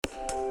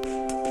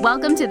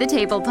Welcome to the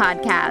Table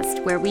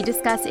Podcast, where we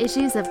discuss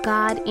issues of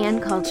God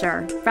and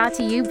culture, brought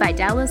to you by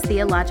Dallas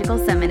Theological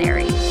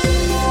Seminary.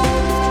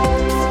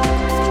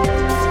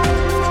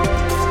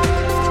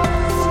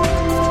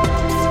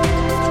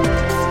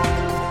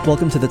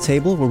 Welcome to the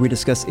Table, where we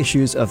discuss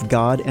issues of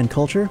God and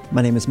culture.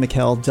 My name is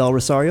Mikael Del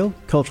Rosario,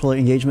 Cultural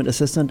Engagement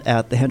Assistant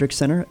at the Hendricks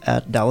Center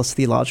at Dallas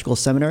Theological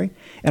Seminary,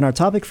 and our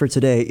topic for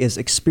today is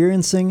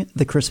Experiencing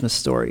the Christmas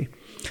Story.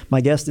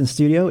 My guest in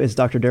studio is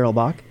Dr. Darrell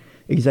Bock,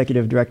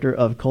 Executive Director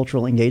of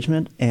Cultural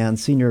Engagement and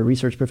Senior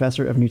Research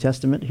Professor of New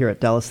Testament here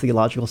at Dallas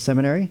Theological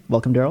Seminary.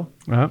 Welcome, Darrell.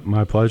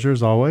 My pleasure,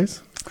 as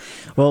always.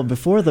 Well,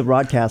 before the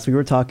broadcast, we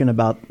were talking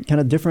about kind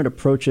of different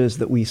approaches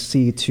that we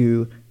see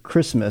to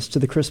Christmas, to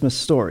the Christmas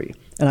story.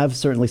 And I've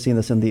certainly seen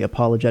this in the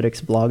apologetics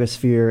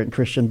blogosphere and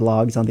Christian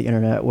blogs on the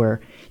internet, where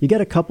you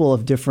get a couple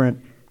of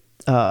different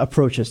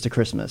approaches to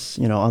Christmas.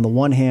 You know, on the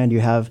one hand,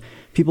 you have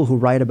people who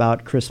write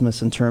about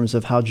Christmas in terms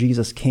of how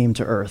Jesus came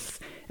to earth.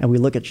 And we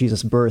look at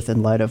Jesus' birth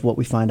in light of what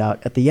we find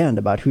out at the end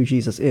about who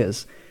Jesus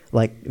is,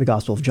 like the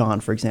Gospel of John,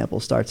 for example,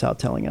 starts out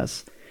telling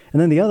us.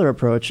 And then the other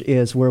approach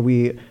is where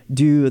we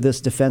do this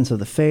defense of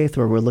the faith,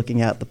 where we're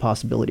looking at the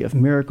possibility of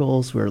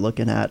miracles, we're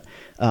looking at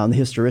the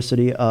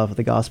historicity of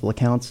the gospel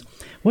accounts.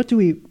 What do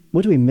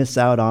we miss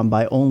out on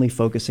by only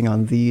focusing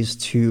on these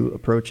two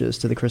approaches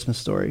to the Christmas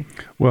story?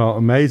 Well,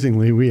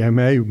 amazingly, we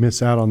may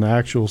miss out on the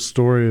actual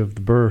story of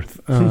the birth.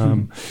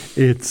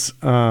 It's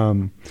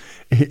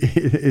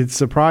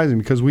surprising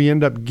because we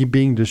end up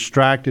being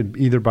distracted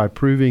either by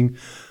proving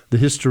the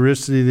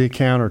historicity of the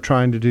account or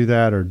trying to do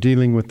that, or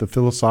dealing with the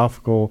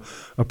philosophical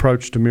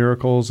approach to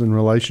miracles in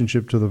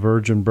relationship to the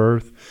virgin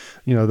birth.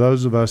 You know,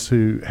 those of us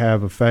who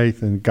have a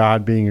faith in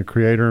God being a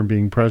creator and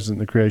being present in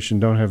the creation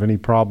don't have any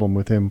problem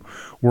with him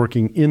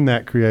working in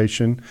that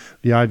creation.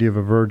 The idea of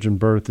a virgin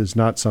birth is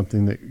not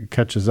something that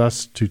catches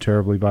us too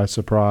terribly by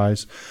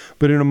surprise.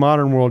 But in a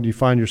modern world, you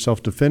find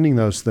yourself defending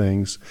those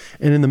things.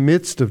 And in the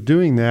midst of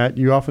doing that,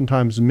 you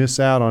oftentimes miss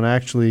out on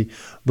actually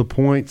the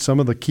point, some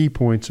of the key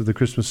points of the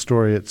Christmas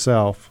story itself.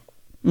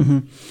 Mm-hmm.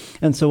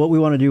 And so what we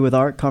want to do with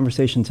our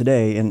conversation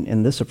today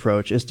in this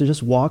approach is to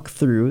just walk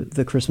through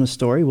the Christmas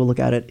story. We'll look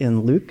at it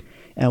in Luke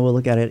and we'll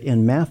look at it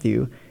in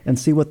Matthew and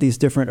see what these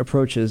different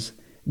approaches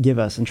give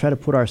us and try to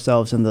put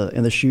ourselves in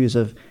the shoes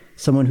of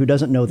someone who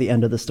doesn't know the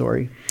end of the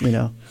story, you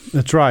know.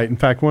 That's right. In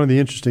fact, one of the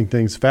interesting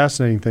things,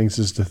 fascinating things,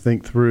 is to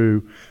think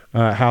through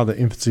how the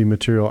infancy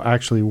material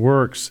actually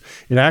works.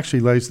 It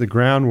actually lays the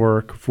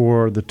groundwork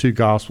for the two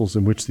Gospels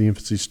in which the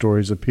infancy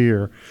stories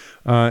appear.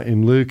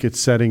 In Luke, it's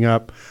setting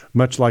up,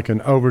 much like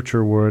an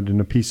overture would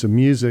in a piece of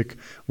music,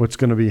 what's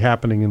going to be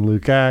happening in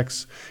Luke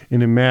Acts.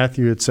 And in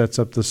Matthew, it sets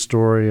up the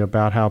story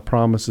about how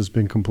promise has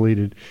been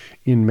completed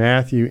in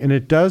Matthew. And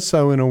it does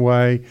so in a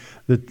way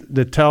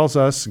that tells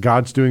us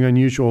God's doing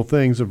unusual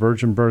things. A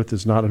virgin birth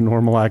is not a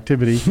normal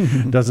activity.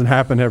 It doesn't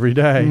happen every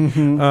day.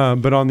 Mm-hmm.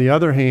 But on the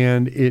other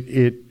hand,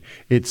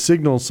 it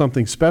signals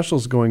something special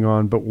is going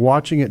on, but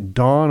watching it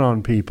dawn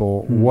on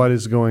people what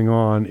is going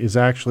on is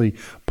actually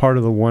part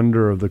of the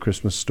wonder of the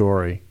Christmas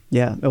story.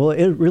 Yeah, well,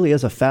 it really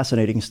is a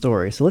fascinating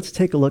story. So let's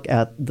take a look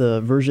at the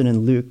version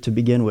in Luke to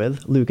begin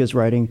with. Luke is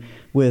writing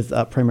with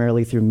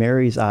primarily through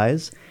Mary's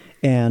eyes.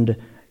 And,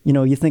 you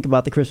know, you think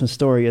about the Christmas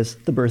story as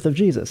the birth of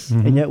Jesus.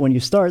 Mm-hmm. And yet when you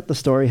start, the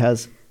story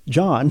has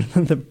John,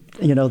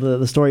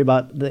 the story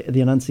about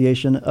the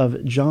Annunciation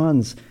of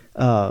John's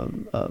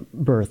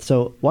birth.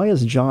 So why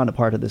is John a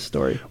part of this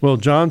story? Well,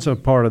 John's a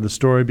part of the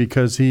story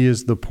because he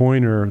is the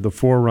pointer, the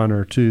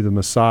forerunner to the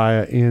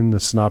Messiah in the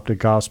Synoptic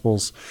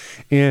Gospels.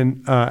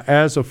 And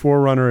as a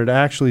forerunner, it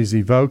actually is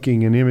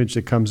evoking an image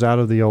that comes out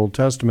of the Old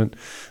Testament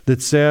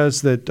that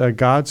says that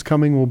God's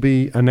coming will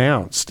be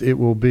announced. It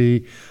will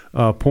be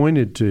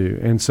pointed to.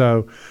 And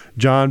so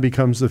John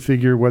becomes the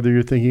figure, whether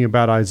you're thinking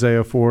about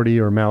Isaiah 40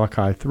 or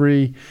Malachi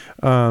 3,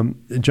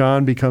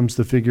 John becomes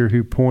the figure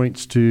who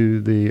points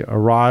to the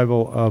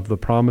arrival of the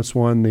promised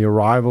one, the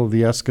arrival of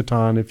the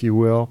eschaton, if you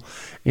will.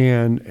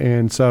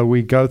 And so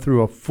we go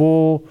through a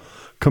full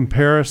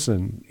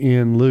comparison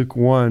in Luke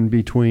 1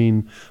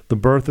 between the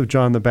birth of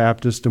John the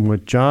Baptist and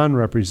what John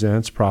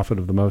represents, prophet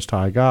of the Most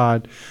High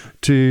God,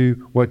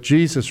 to what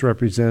Jesus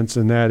represents,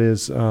 and that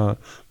is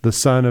the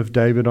son of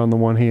David on the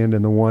one hand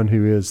and the one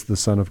who is the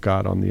Son of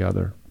God on the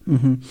other.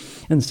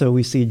 Mm-hmm. And so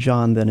we see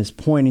John then is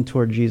pointing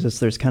toward Jesus.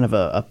 There's kind of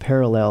a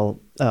parallel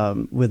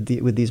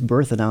with these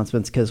birth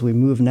announcements, because we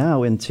move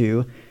now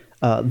into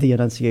the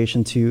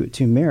Annunciation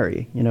to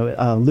Mary. You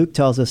know, Luke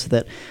tells us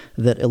that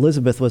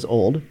Elizabeth was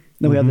old.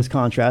 Then we have this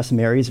contrast.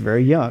 Mary's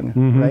very young,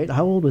 right?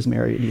 How old was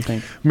Mary, do you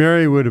think?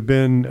 Mary would have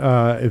been,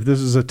 if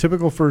this is a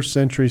typical first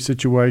century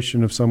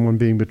situation of someone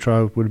being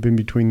betrothed, would have been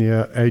between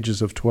the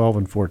ages of 12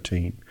 and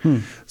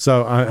 14.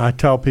 So I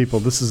tell people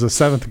this is a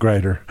seventh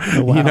grader.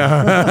 Oh, wow. You know?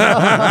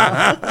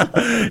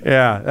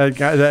 Yeah.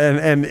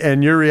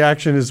 And your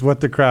reaction is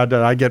what the crowd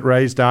does. I get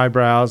raised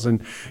eyebrows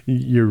and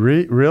you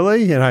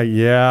really? And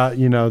yeah,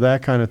 you know,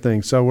 that kind of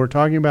thing. So we're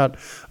talking about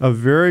a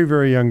very,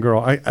 very young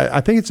girl.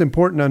 I think it's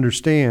important to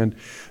understand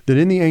that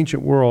in the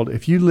ancient world,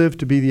 if you lived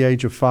to be the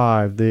age of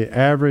 5, the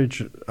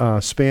average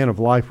span of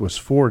life was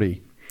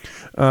 40.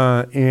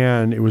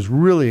 and it was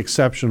really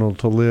exceptional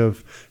to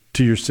live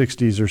to your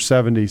 60s or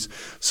 70s.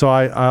 So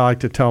I like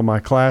to tell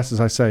my classes,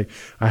 I say,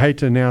 I hate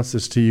to announce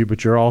this to you,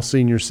 but you're all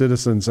senior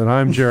citizens, and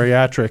I'm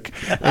geriatric.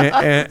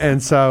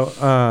 and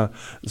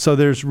so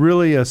there's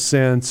really a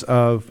sense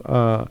of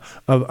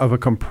a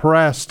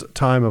compressed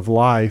time of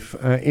life,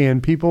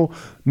 and people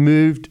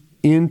moved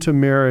into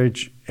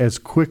marriage as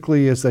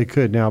quickly as they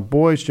could. Now,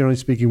 boys, generally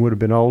speaking, would have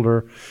been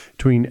older,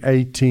 between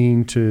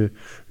 18 to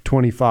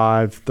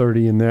 25,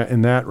 30 in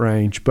that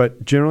range.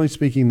 But generally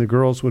speaking, the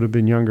girls would have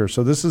been younger.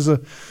 So this is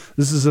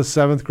a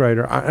seventh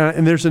grader.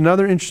 And there's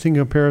another interesting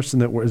comparison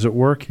that is at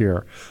work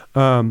here.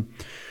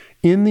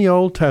 In the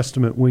Old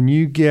Testament, when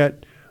you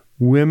get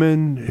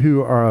women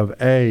who are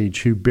of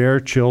age, who bear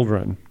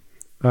children,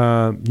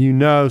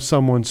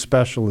 someone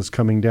special is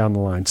coming down the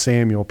line.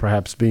 Samuel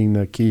perhaps being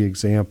the key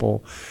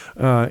example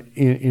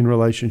in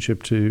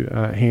relationship to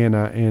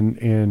Hannah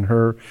and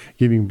her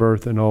giving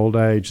birth in old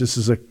age. This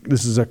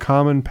is a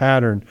common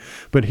pattern,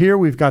 but here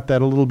we've got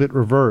that a little bit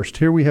reversed.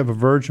 Here we have a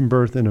virgin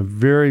birth in a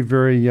very,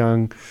 very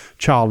young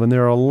child, and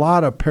there are a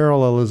lot of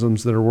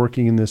parallelisms that are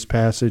working in this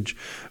passage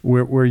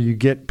where you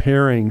get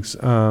pairings.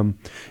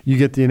 You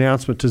get the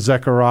announcement to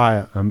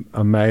Zechariah,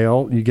 a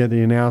male. You get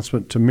the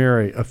announcement to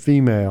Mary, a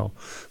female.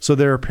 So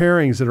there are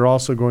pairings that are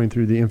also going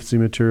through the infancy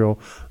material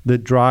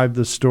that drive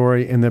the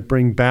story and that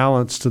bring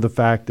balance to the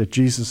fact that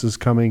Jesus'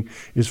 coming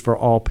is for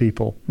all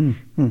people.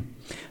 Mm-hmm.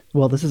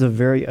 Well, this is a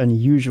very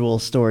unusual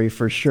story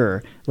for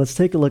sure. Let's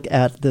take a look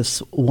at this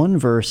one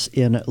verse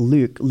in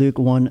Luke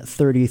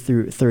 1:30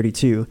 through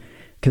 32,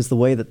 because the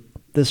way that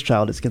this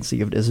child is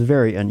conceived is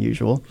very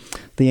unusual.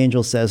 The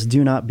angel says,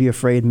 "Do not be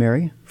afraid,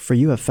 Mary, for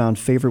you have found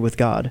favor with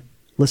God.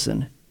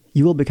 Listen,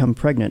 you will become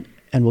pregnant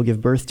and will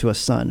give birth to a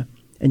son,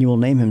 and you will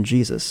name him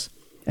Jesus.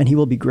 And he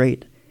will be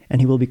great,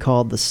 and he will be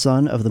called the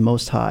Son of the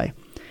Most High.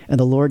 And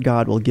the Lord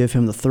God will give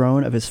him the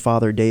throne of his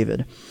father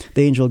David."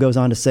 The angel goes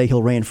on to say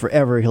he'll reign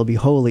forever, he'll be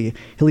holy,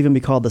 he'll even be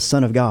called the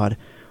Son of God.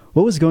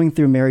 What was going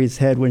through Mary's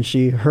head when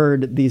she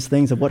heard these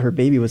things of what her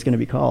baby was going to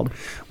be called?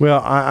 Well,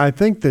 I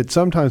think that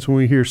sometimes when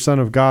we hear Son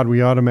of God,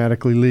 we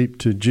automatically leap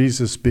to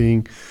Jesus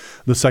being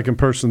the second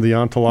person of the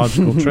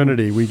ontological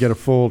Trinity. We get a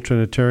full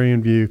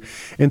Trinitarian view.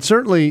 And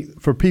certainly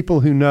for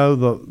people who know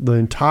the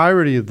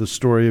entirety of the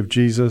story of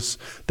Jesus,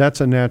 that's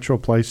a natural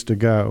place to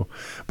go.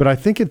 But I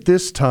think at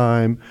this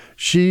time,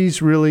 she's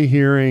really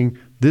hearing,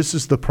 this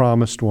is the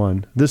promised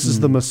one. This is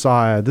the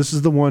Messiah. This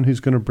is the one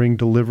who's going to bring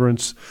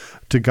deliverance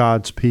to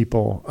God's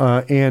people.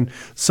 And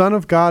Son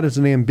of God is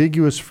an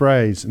ambiguous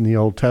phrase in the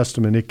Old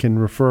Testament. It can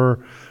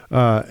refer,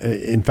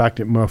 in fact,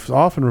 it most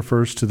often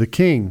refers to the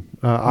king.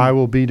 I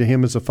will be to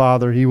him as a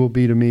father. He will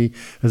be to me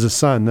as a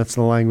son. That's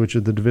the language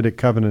of the Davidic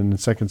covenant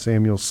in 2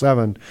 Samuel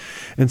 7.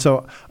 And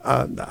so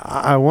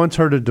I once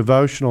heard a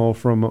devotional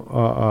from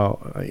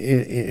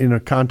in a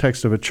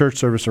context of a church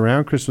service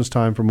around Christmas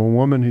time from a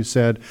woman who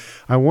said,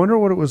 I wonder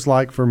what it was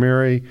like for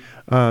Mary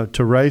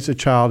to raise a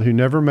child who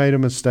never made a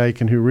mistake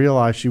and who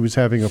realized she was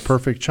having a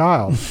perfect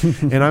child.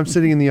 And I'm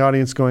sitting in the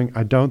audience going,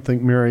 I don't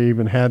think Mary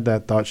even had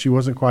that thought. She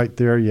wasn't quite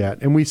there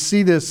yet. And we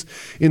see this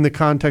in the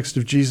context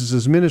of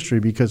Jesus'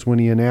 ministry, because when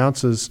he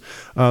announces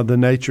the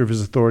nature of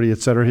his authority,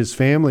 etc., his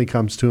family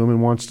comes to him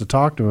and wants to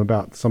talk to him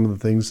about some of the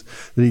things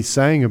that he's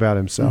saying about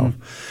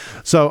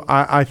himself. So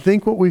I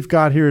think what we've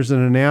got here is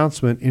an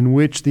announcement in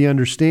which the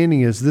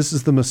understanding is this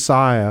is the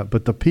Messiah,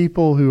 but the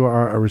people who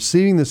are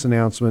receiving this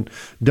announcement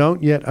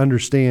don't yet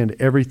understand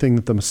everything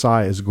that the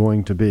Messiah is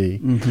going to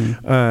be.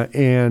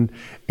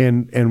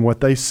 And what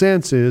they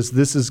sense is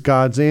this is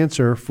God's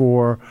answer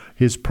for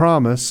his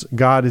promise.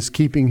 God is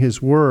keeping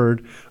his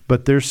word,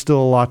 but there's still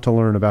a lot to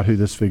learn about who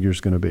this figure is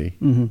going to be.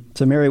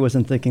 So Mary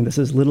wasn't thinking, this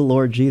is little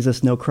Lord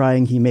Jesus, no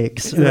crying he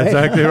makes. Right? That's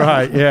exactly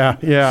right.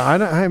 Yeah.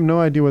 I have no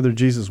idea whether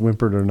Jesus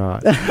whimpered or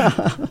not.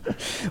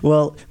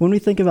 Well, when we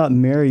think about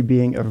Mary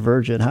being a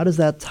virgin, how does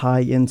that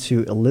tie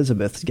into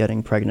Elizabeth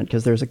getting pregnant?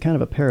 Because there's a kind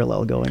of a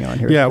parallel going on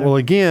here. Yeah, well,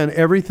 again,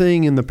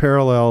 everything in the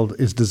parallel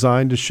is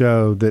designed to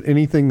show that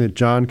anything that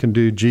John can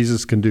do,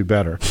 Jesus can do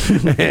better.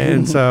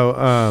 And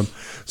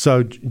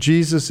so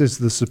Jesus is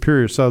the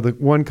superior. So the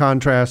one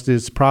contrast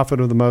is prophet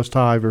of the Most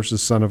High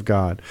versus Son of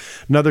God.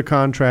 Another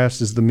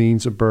contrast is the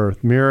means of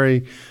birth.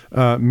 Mary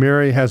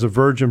has a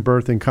virgin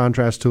birth in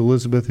contrast to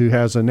Elizabeth, who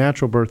has a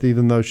natural birth,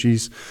 even though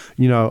she's,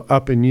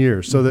 up in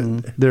years. So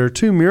that there are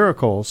two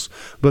miracles,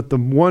 but the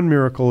one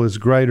miracle is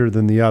greater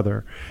than the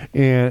other.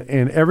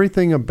 And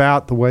everything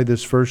about the way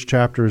this first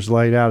chapter is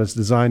laid out is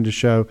designed to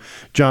show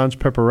John's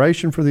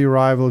preparation for the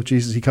arrival of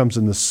Jesus. He comes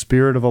in the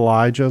spirit of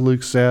Elijah,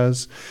 Luke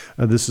says.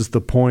 This is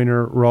the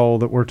pointer role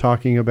that we're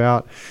talking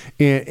about.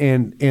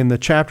 And the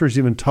chapter is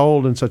even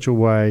told in such a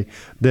way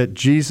that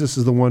Jesus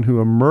is the one who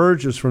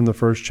emerges from the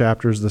first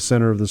chapter as the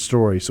center of the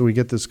story. So we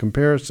get this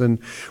comparison.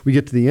 We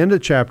get to the end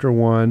of chapter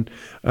 1,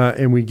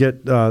 and we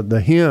get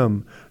the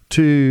hymn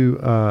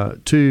to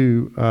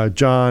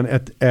John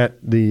at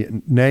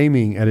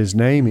his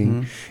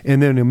naming,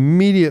 and then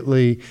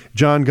immediately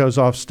John goes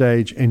off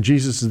stage, and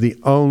Jesus is the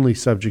only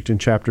subject in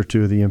chapter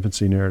 2 of the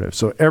infancy narrative.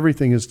 So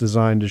everything is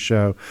designed to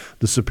show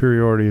the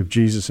superiority of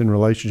Jesus in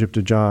relationship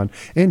to John,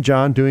 and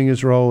John doing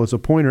his role as a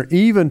pointer,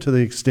 even to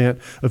the extent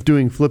of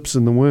doing flips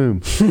in the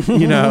womb,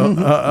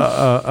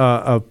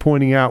 of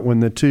pointing out when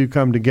the two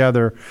come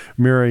together,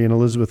 Mary and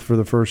Elizabeth, for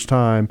the first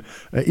time,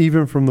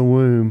 even from the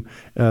womb.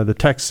 The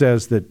text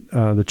says that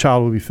the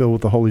child will be filled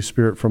with the Holy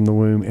Spirit from the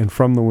womb, and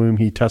from the womb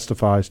he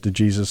testifies to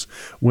Jesus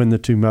when the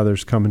two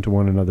mothers come into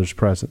one another's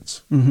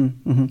presence.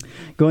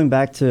 Going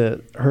back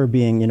to her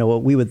being,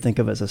 what we would think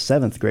of as a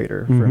seventh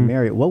grader for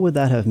Mary, what would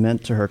that have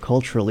meant to her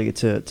culturally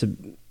to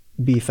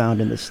be found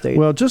in this state?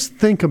 Well, just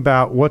think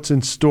about what's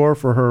in store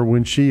for her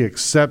when she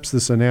accepts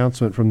this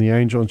announcement from the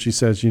angel, and she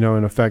says, in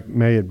effect,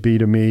 may it be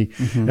to me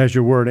as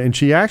your word. And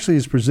she actually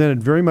is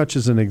presented very much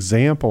as an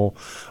example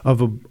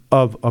of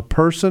a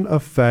person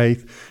of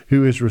faith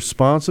who is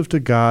responsive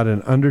to God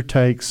and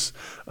undertakes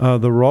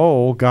the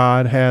role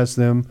God has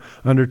them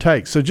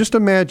undertake. So just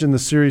imagine the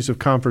series of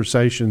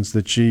conversations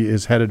that she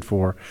is headed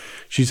for.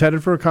 She's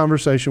headed for a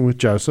conversation with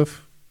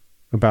Joseph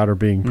about her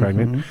being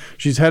pregnant.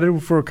 She's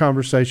headed for a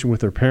conversation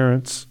with her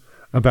parents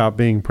about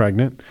being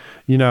pregnant.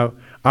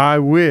 I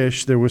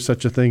wish there was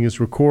such a thing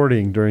as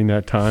recording during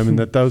that time, and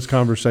that those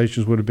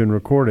conversations would have been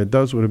recorded.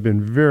 Those would have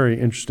been very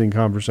interesting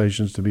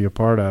conversations to be a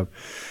part of,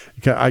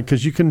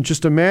 because you can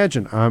just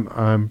imagine,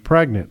 I'm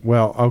pregnant.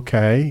 Well,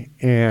 okay,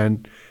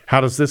 and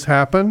how does this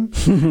happen?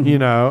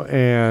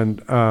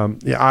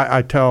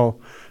 I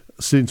tell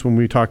students when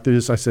we talk through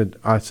this, I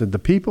said the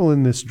people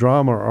in this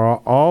drama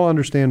all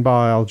understand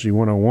biology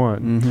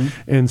 101.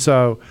 And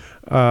so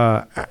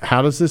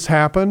how does this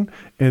happen?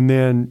 And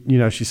then,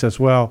 she says,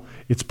 well,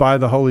 it's by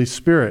the Holy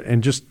Spirit.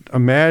 And just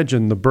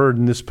imagine the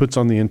burden this puts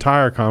on the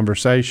entire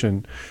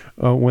conversation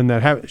when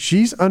that happens.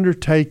 She's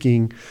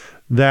undertaking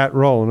that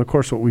role. And of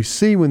course, what we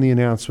see when the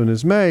announcement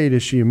is made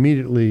is she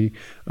immediately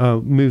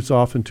moves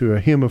off into a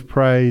hymn of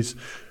praise,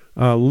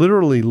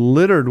 literally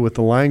littered with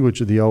the language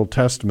of the Old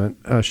Testament,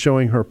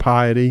 showing her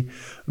piety.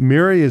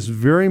 Mary is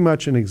very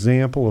much an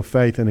example of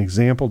faith, an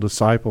example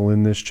disciple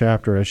in this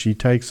chapter as she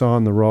takes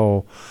on the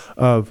role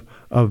of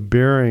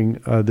bearing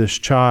this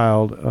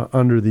child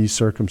under these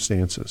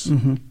circumstances.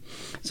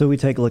 So we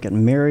take a look at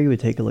Mary, we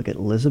take a look at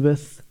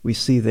Elizabeth. We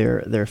see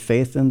their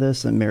faith in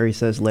this, and Mary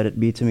says, "Let it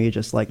be to me,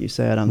 just like you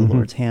said, I'm the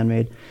Lord's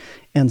handmaid."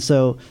 And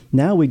so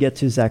now we get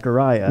to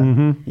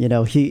Zechariah.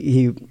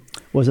 He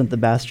wasn't the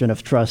bastion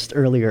of trust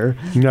earlier.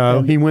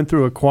 No, he went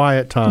through a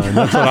quiet time.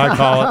 That's what I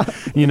call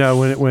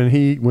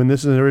it. When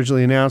this was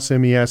originally announced to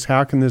him, he asked,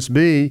 "How can this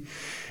be?"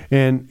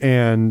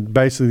 And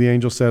basically the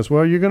angel says,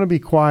 "Well, you're going to be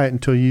quiet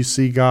until you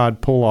see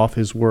God pull off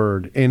his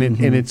word." And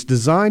it's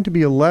designed to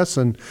be a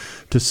lesson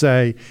to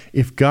say,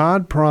 if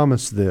God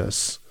promised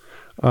this,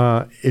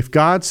 if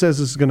God says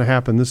this is going to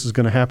happen, this is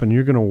going to happen.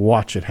 You're going to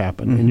watch it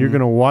happen. And you're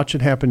going to watch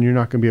it happen. You're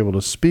not going to be able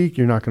to speak.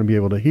 You're not going to be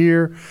able to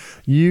hear.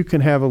 You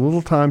can have a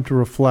little time to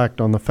reflect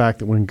on the fact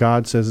that when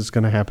God says it's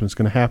going to happen, it's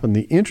going to happen.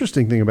 The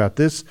interesting thing about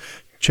this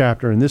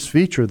chapter and this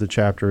feature of the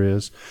chapter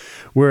is,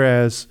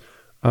 whereas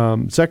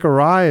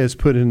Zechariah is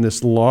put in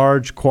this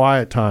large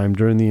quiet time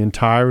during the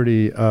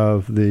entirety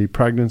of the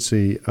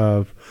pregnancy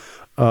of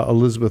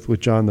Elizabeth with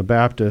John the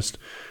Baptist,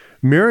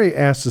 Mary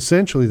asks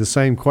essentially the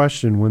same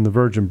question when the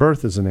virgin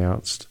birth is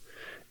announced.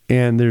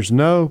 And there's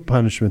no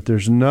punishment.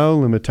 There's no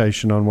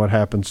limitation on what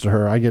happens to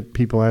her. I get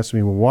people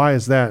asking me, well, why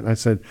is that? And I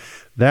said,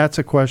 that's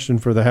a question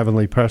for the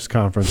Heavenly Press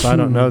Conference. I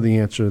don't know the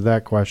answer to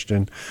that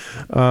question.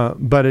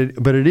 But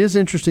it is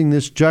interesting,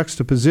 this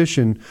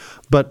juxtaposition.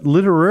 But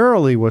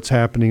literally what's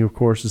happening, of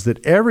course, is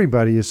that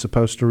everybody is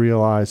supposed to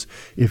realize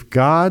if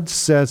God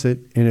says it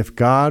and if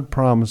God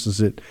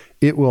promises it,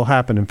 it will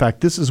happen. In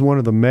fact, this is one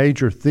of the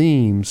major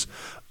themes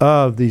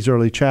of these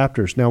early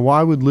chapters. Now,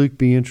 why would Luke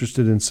be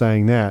interested in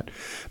saying that?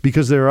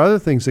 Because there are other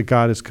things that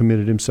God has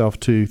committed himself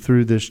to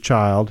through this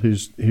child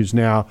who's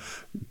now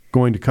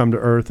going to come to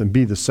earth and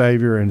be the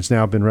Savior and has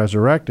now been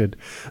resurrected.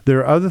 There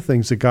are other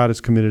things that God has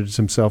committed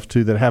himself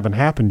to that haven't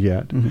happened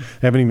yet,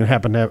 haven't even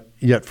happened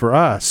yet for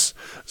us.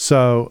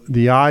 So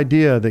the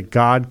idea that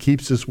God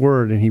keeps his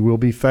word and he will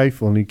be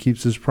faithful and he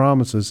keeps his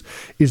promises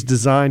is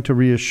designed to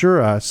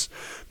reassure us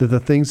that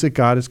the things that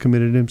God has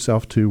committed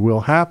himself to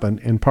will happen.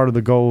 And part of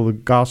the goal of the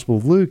Gospel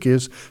of Luke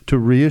is to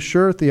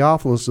reassure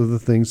Theophilus of the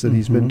things that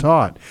he's been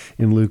taught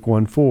in Luke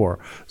 1:4.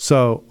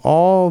 So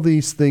all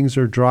these things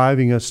are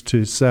driving us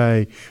to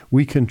say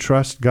we can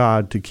trust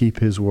God to keep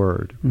his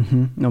word.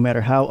 No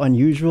matter how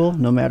unusual,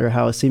 no matter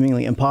how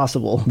seemingly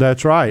impossible.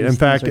 That's right. In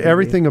fact,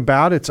 everything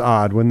about it's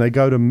odd when they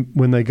go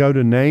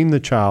to name the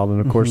child, and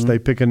of course they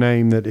pick a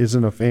name that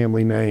isn't a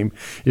family name,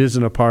 it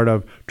isn't a part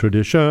of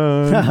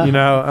tradition,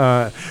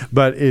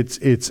 but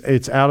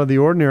it's out of the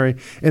ordinary,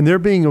 and they're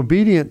being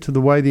obedient to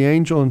the way the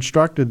angel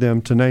instructed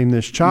them to name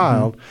this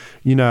child,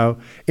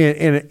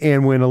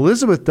 and when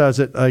Elizabeth does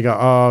it, they go,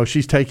 oh,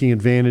 she's taking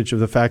advantage of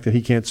the fact that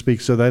he can't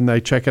speak, so then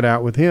they check it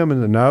out with him,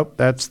 and then, nope,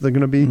 that's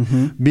going to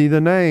be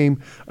the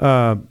name,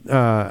 and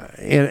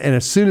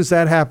as soon as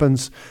that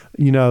happens,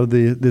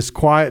 this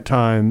quiet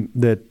time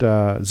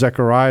that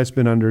Zechariah's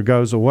been under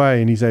goes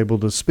away, and he's able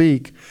to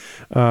speak,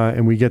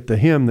 and we get the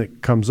hymn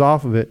that comes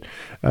off of it.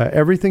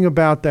 Everything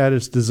about that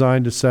is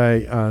designed to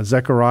say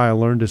Zechariah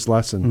learned his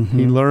lesson.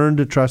 He learned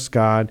to trust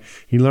God.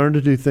 He learned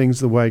to do things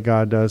the way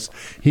God does.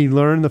 He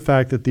learned the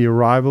fact that the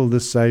arrival of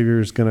this Savior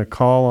is going to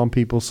call on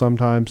people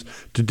sometimes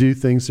to do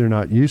things they're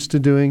not used to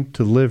doing,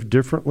 to live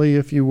differently,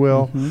 if you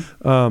will.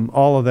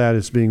 All of that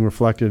is being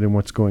reflected in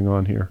what's going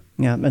on here.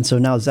 Yeah, and so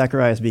now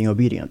Zechariah is being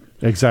obedient.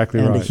 Exactly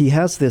right. And he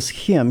has this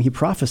hymn, he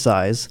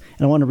prophesies,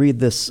 and I want to read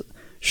this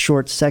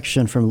short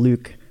section from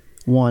Luke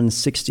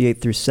 1:68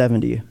 through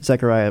 70.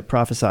 Zechariah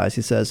prophesies,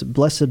 he says,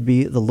 "Blessed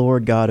be the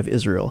Lord God of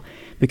Israel,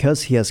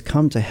 because he has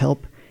come to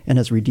help and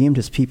has redeemed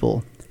his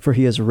people, for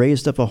he has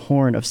raised up a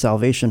horn of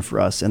salvation for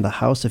us in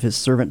the house of his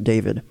servant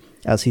David,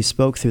 as he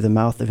spoke through the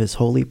mouth of his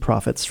holy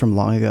prophets from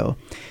long ago."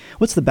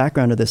 What's the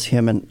background of this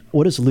hymn, and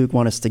what does Luke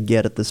want us to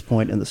get at this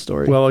point in the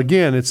story? Well,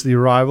 again, it's the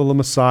arrival of the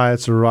Messiah.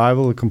 It's the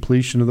arrival, the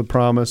completion of the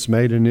promise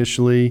made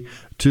initially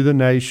to the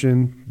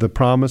nation, the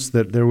promise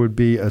that there would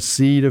be a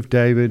seed of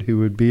David who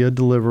would be a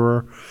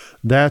deliverer.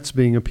 That's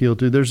being appealed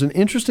to. There's an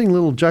interesting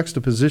little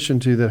juxtaposition,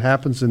 too, that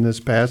happens in this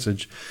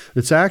passage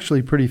that's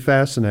actually pretty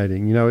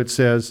fascinating. It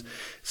says,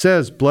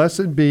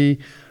 "Blessed be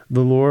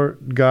the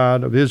Lord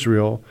God of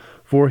Israel,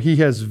 for he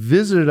has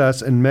visited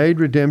us and made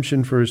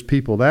redemption for his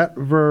people." That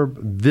verb,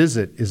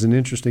 visit, is an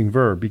interesting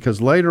verb,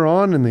 because later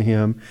on in the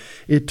hymn,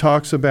 it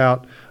talks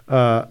about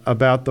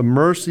the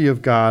mercy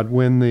of God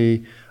when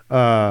the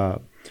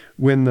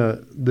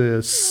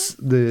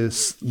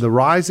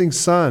rising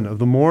sun of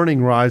the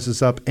morning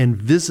rises up and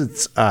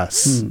visits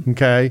us.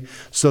 Okay,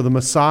 so the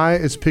Messiah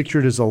is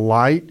pictured as a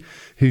light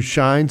who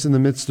shines in the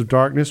midst of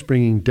darkness,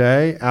 bringing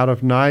day out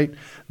of night.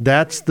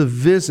 That's the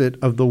visit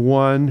of the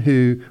one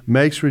who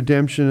makes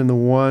redemption and the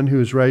one who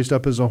is raised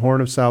up as a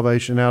horn of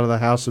salvation out of the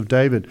house of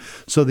David.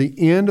 So the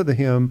end of the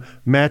hymn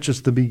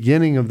matches the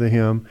beginning of the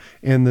hymn,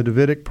 and the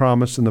Davidic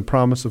promise and the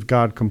promise of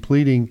God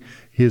completing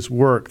his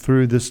work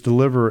through this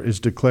deliverer is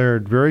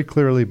declared very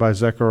clearly by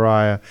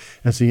Zechariah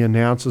as he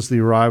announces the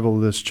arrival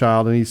of this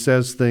child. And he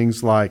says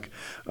things like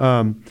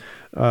that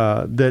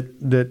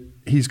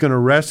he's going to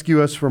rescue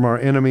us from our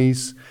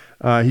enemies.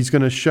 He's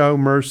going to show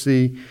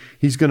mercy.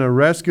 He's going to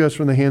rescue us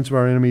from the hands of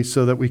our enemies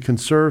so that we can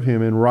serve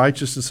him in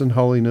righteousness and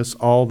holiness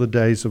all the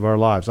days of our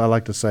lives. I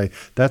like to say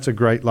that's a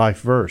great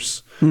life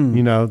verse.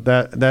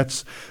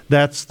 That's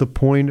the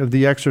point of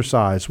the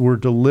exercise. We're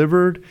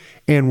delivered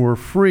and we're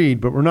freed,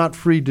 but we're not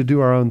freed to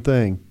do our own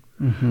thing.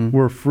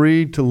 We're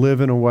freed to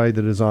live in a way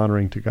that is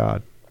honoring to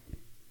God.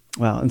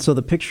 Wow. And so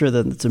the picture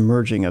that's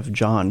emerging of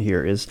John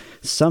here is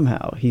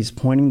somehow he's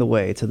pointing the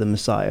way to the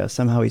Messiah.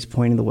 Somehow he's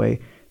pointing the way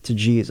to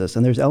Jesus.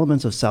 And there's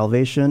elements of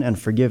salvation and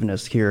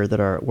forgiveness here that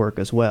are at work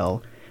as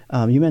well.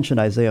 You mentioned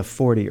Isaiah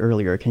 40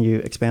 earlier. Can you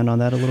expand on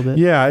that a little bit?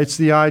 Yeah, it's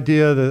the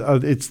idea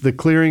that it's the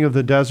clearing of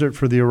the desert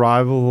for the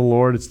arrival of the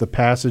Lord. It's the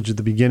passage at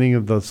the beginning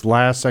of this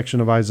last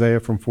section of Isaiah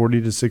from 40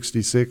 to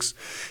 66,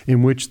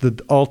 in which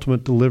the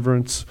ultimate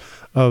deliverance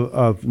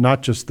of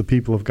not just the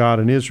people of God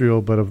in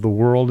Israel, but of the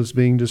world is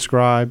being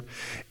described.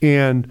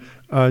 And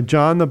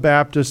John the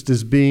Baptist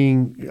is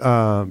being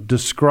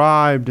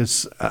described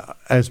as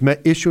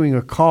issuing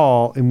a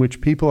call in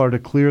which people are to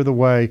clear the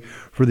way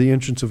for the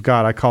entrance of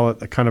God. I call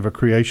it a kind of a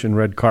creation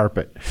red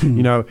carpet.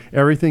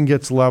 Everything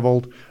gets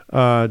leveled.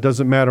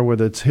 Doesn't matter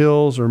whether it's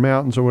hills or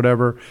mountains or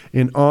whatever.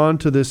 And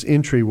onto this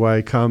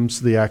entryway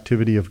comes the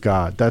activity of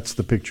God. That's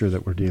the picture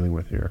that we're dealing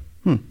with here.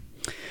 Well,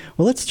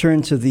 let's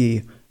turn to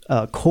the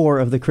core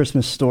of the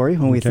Christmas story.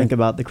 When we think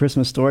about the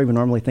Christmas story, we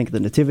normally think of the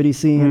nativity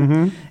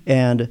scene.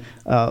 And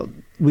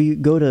we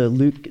go to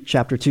Luke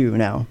chapter 2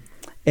 now.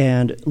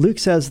 And Luke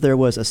says there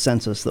was a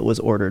census that was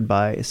ordered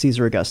by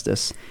Caesar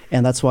Augustus,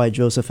 and that's why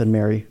Joseph and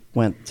Mary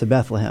went to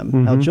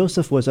Bethlehem. Now,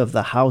 Joseph was of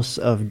the house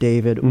of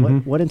David.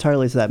 What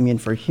entirely does that mean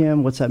for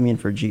him? What's that mean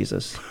for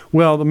Jesus?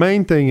 Well, the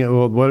main thing,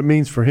 what it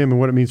means for him and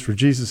what it means for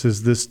Jesus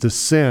is this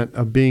descent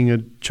of being a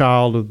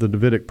child of the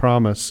Davidic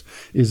promise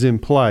is in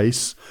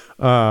place.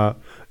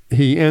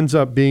 He ends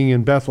up being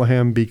in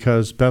Bethlehem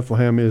because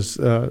Bethlehem is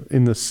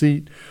in the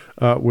seat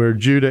where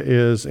Judah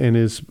is and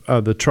is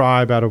the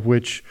tribe out of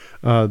which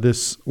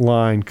this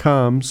line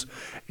comes.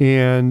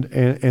 And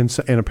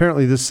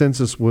apparently this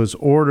census was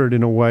ordered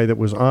in a way that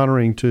was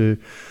honoring to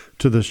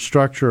the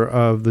structure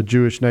of the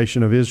Jewish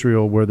nation of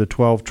Israel, where the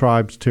 12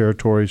 tribes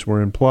territories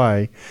were in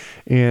play.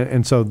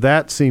 And so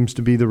that seems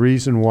to be the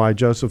reason why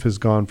Joseph has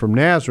gone from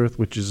Nazareth,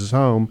 which is his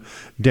home,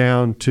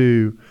 down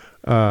to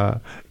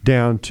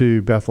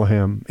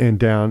Bethlehem and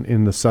down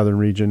in the southern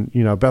region.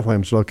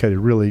 Bethlehem's located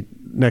really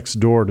next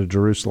door to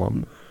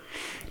Jerusalem.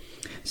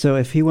 So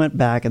if he went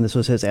back and this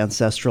was his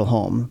ancestral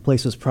home, the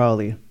place was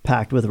probably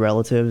packed with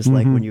relatives,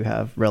 like when you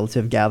have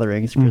relative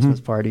gatherings,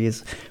 Christmas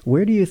parties.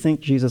 Where do you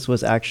think Jesus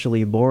was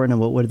actually born, and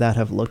what would that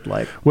have looked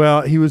like?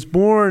 Well, he was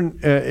born,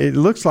 it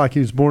looks like he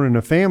was born in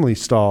a family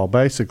stall,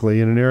 basically,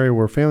 in an area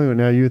where family,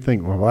 now you would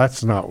think, well,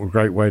 that's not a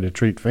great way to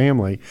treat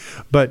family.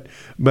 But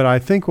I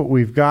think what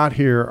we've got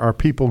here are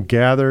people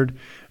gathered.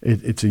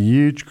 It's a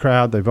huge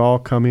crowd. They've all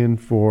come in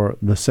for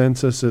the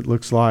census, it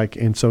looks like.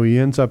 And so he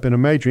ends up in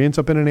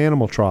an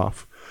animal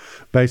trough,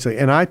 basically.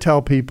 And I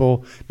tell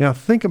people, now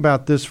think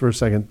about this for a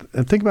second,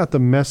 and think about the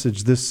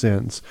message this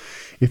sends.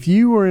 If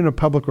you were in a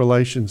public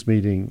relations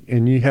meeting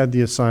and you had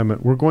the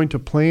assignment, we're going to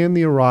plan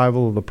the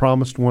arrival of the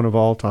promised one of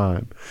all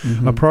time,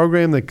 a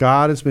program that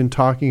God has been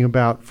talking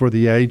about for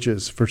the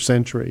ages, for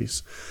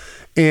centuries.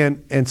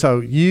 And so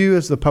you,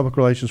 as the public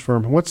relations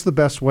firm, what's the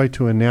best way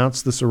to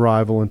announce this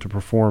arrival and to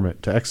perform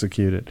it, to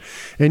execute it?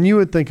 And you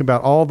would think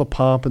about all the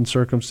pomp and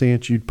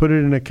circumstance. You'd put it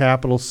in a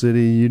capital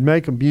city. You'd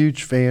make a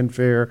huge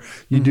fanfare.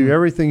 You'd do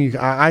everything.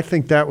 I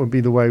think that would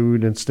be the way we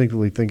would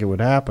instinctively think it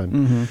would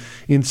happen.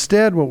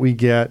 Instead, what we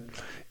get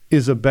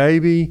is a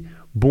baby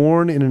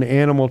born in an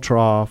animal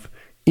trough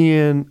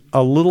in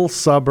a little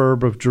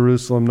suburb of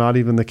Jerusalem, not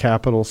even the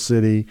capital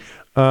city.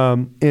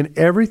 And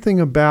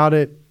everything about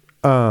it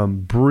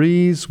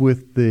breathes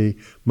with the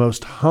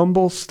most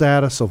humble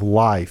status of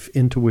life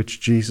into which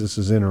Jesus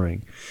is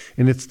entering.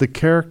 And it's the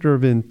character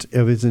of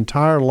his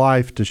entire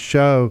life to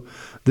show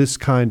this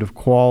kind of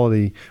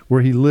quality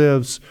where he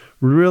lives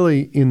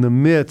really in the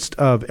midst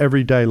of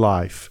everyday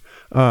life,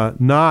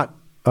 not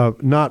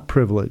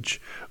privilege,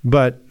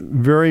 but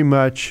very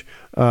much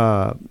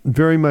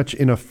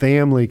in a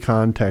family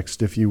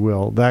context, if you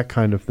will, that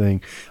kind of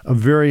thing. A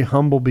very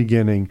humble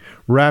beginning,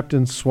 wrapped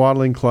in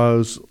swaddling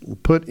clothes,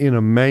 put in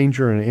a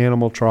manger, an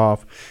animal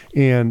trough,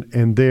 and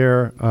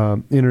there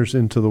enters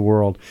into the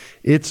world.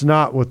 It's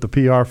not what the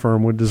PR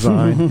firm would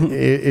design.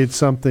 It's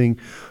something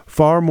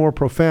far more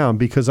profound,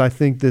 because I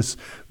think this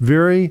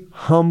very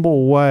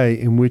humble way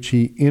in which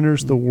he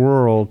enters the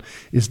world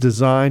is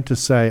designed to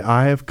say,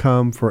 I have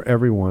come for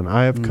everyone.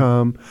 I have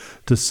come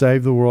to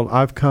save the world.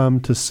 I've come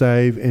to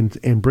save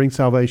and bring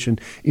salvation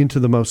into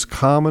the most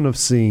common of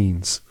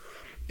scenes.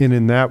 And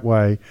in that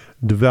way,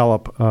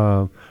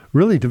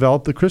 really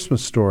develop the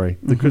Christmas story.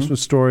 The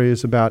Christmas story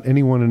is about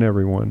anyone and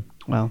everyone.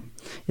 Wow.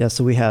 Yeah,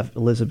 so we have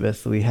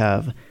Elizabeth, we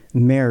have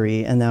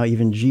Mary, and now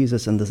even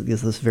Jesus in this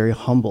very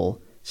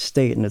humble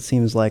state. And it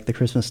seems like the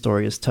Christmas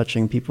story is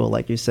touching people,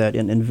 like you said,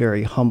 in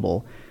very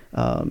humble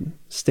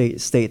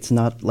states,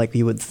 not like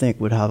you would think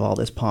would have all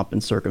this pomp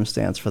and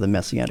circumstance for the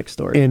Messianic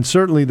story. And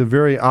certainly the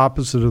very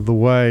opposite of the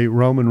way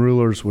Roman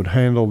rulers would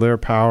handle their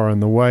power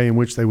and the way in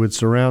which they would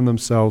surround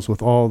themselves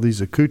with all these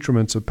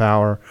accoutrements of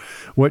power.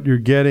 What you're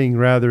getting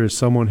rather is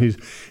someone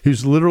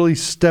who's literally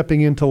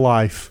stepping into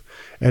life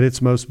at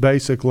its most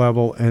basic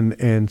level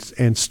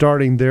and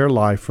starting their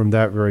life from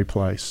that very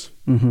place.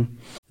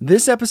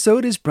 This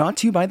episode is brought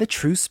to you by the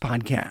Truce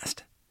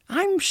Podcast.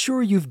 I'm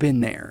sure you've been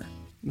there.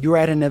 You're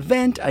at an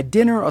event, a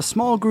dinner, a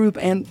small group,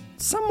 and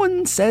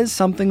someone says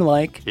something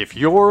like, if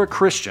you're a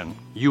Christian,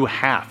 you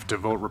have to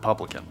vote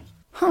Republican.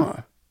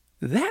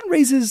 That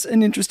raises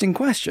an interesting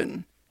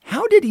question.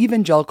 How did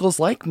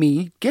evangelicals like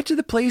me get to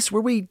the place where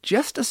we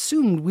just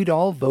assumed we'd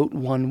all vote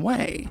one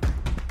way?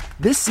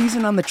 This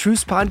season on the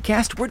Truce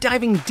Podcast, we're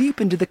diving deep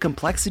into the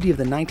complexity of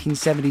the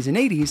 1970s and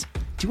 80s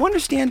to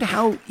understand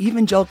how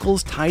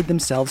evangelicals tied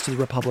themselves to the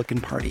Republican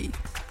Party.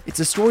 It's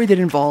a story that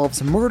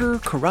involves murder,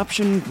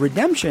 corruption,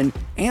 redemption,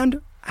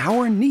 and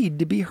our need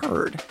to be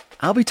heard.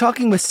 I'll be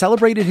talking with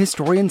celebrated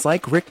historians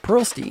like Rick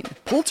Perlstein,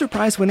 Pulitzer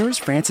Prize winners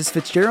Francis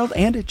Fitzgerald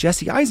and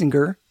Jesse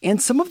Eisinger,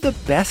 and some of the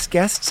best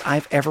guests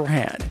I've ever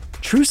had.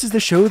 Truce is the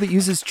show that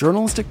uses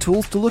journalistic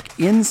tools to look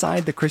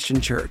inside the Christian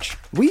church.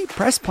 We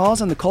press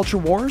pause on the culture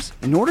wars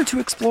in order to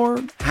explore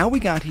how we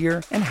got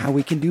here and how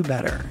we can do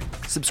better.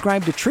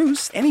 Subscribe to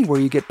Truce anywhere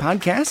you get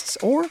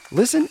podcasts or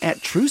listen at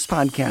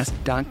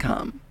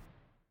trucepodcast.com.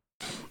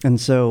 And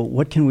so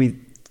what can we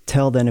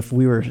tell then if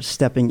we were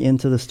stepping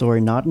into the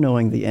story not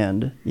knowing the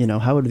end?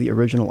 How would the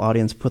original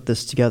audience put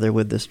this together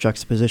with this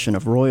juxtaposition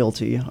of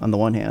royalty on the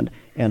one hand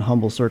and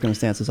humble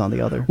circumstances on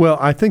the other? Well,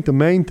 I think the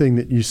main thing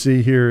that you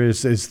see here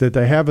is that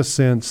they have a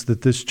sense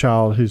that this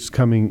child who's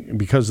coming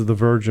because of the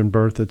virgin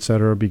birth, et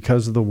cetera,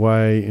 because of the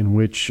way in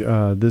which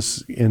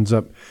this ends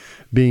up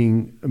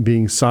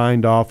being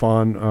signed off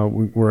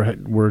on.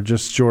 We're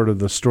just short of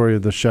the story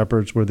of the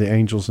shepherds where the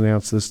angels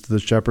announce this to the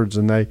shepherds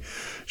and they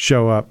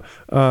show up.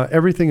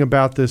 Everything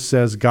about this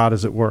says God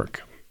is at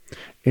work.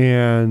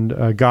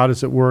 And God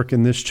is at work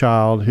in this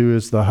child who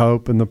is the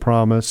hope and the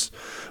promise.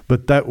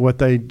 But that what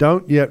they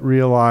don't yet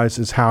realize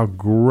is how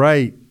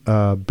great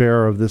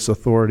bearer of this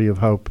authority of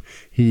hope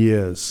he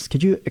is.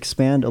 Could you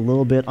expand a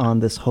little bit on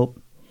this hope?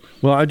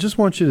 Well, I just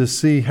want you to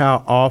see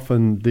how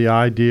often the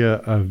idea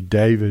of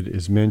David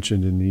is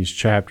mentioned in these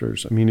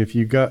chapters. I mean, if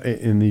you go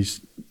in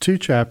these 2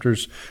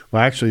 chapters,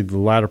 well, actually the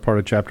latter part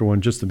of chapter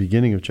 1, just the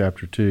beginning of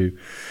chapter 2.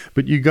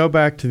 But you go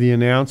back to the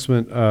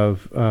announcement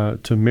of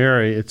to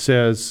Mary, it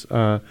says,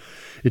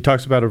 it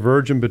talks about a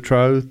virgin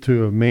betrothed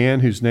to a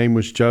man whose name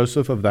was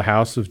Joseph of the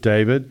house of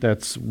David.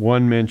 That's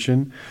one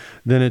mention.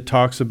 Then it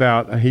talks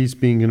about he's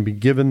going to be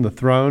given the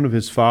throne of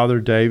his father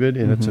David,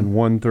 and it's in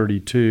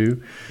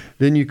 132.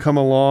 Then you come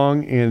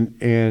along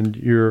and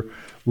you're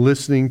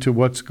listening to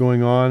what's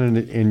going on,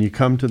 and you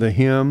come to the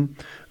hymn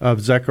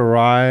of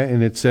Zechariah,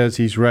 and it says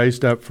he's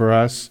raised up for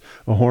us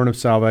a horn of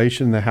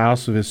salvation in the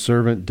house of his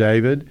servant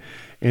David.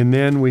 And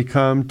then we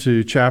come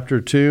to chapter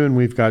 2, and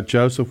we've got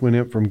Joseph went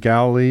up from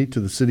Galilee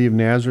to the city of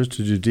Nazareth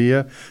to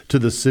Judea to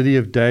the city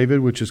of David,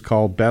 which is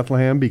called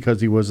Bethlehem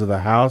because he was of the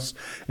house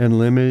and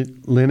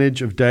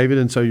lineage of David.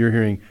 And so you're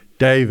hearing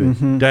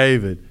David,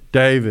 David,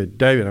 David,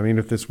 David. I mean,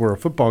 if this were a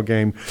football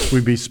game,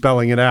 we'd be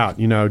spelling it out,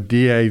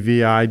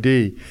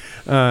 D-A-V-I-D.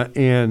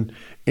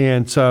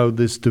 And so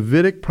this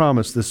Davidic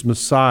promise, this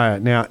Messiah.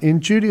 Now, in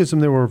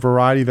Judaism, there were a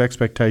variety of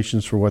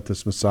expectations for what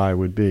this Messiah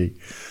would be.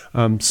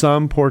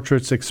 Some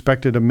portraits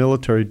expected a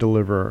military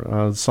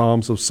deliverer.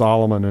 Psalms of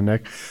Solomon,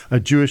 and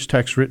a Jewish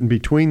text written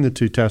between the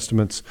two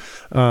testaments,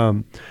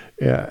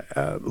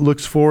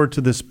 looks forward to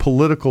this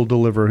political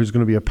deliverer who's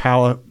going to be a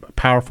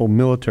powerful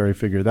military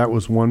figure. That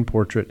was one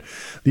portrait.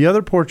 The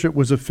other portrait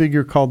was a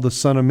figure called the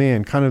Son of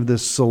Man, kind of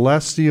this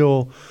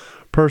celestial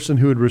person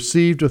who had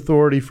received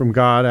authority from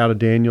God out of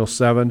Daniel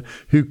 7,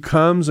 who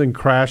comes and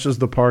crashes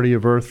the party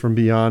of earth from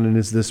beyond and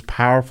is this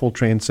powerful,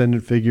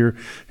 transcendent figure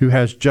who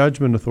has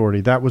judgment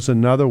authority. That was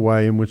another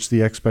way in which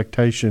the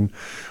expectation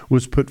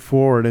was put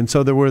forward. And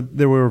so there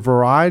were a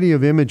variety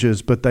of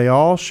images, but they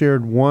all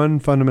shared one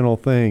fundamental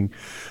thing.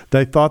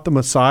 They thought the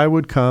Messiah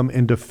would come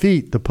and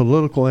defeat the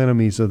political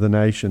enemies of the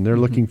nation. They're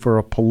looking for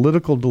a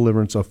political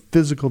deliverance, a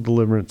physical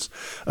deliverance,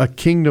 a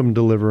kingdom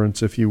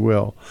deliverance, if you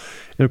will.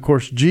 And of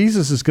course,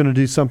 Jesus is going to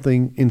do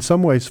something in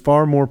some ways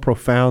far more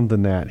profound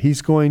than that.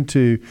 His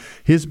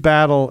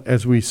battle,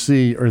 as we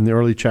see in the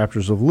early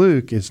chapters of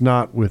Luke, is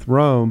not with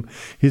Rome.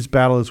 His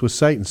battle is with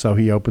Satan. So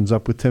he opens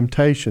up with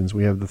temptations.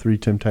 We have the 3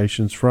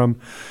 temptations from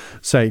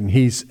Satan.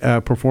 He's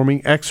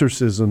performing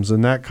exorcisms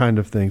and that kind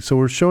of thing. So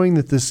we're showing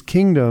that this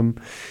kingdom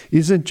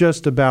isn't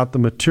just about the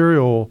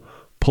material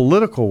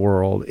political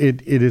world.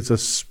 It is a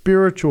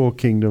spiritual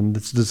kingdom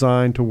that's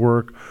designed to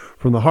work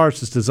from the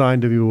hearts. It's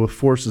designed to be with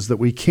forces that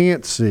we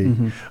can't see,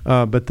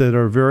 but that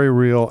are very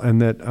real and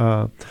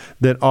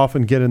that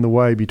often get in the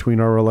way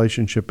between our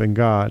relationship and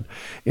God.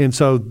 And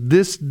so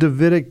this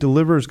Davidic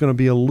deliverer is going to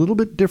be a little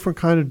bit different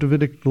kind of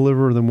Davidic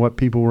deliverer than what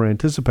people were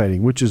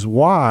anticipating, which is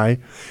why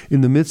in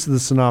the midst of the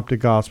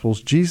Synoptic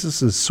Gospels,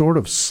 Jesus is sort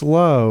of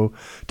slow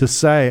to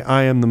say,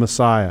 I am the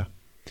Messiah.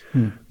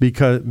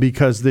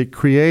 Because it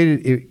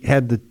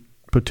had the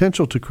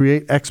potential to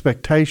create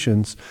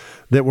expectations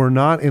that were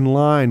not in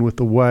line with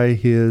the way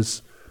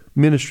his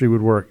ministry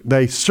would work.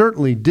 They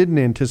certainly didn't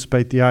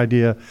anticipate the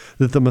idea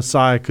that the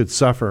Messiah could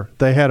suffer.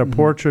 They had a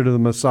portrait of the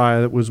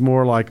Messiah that was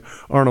more like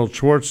Arnold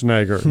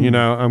Schwarzenegger,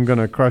 I'm going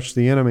to crush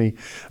the enemy.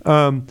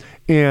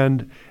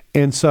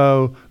 And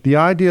so the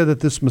idea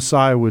that this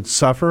Messiah would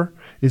suffer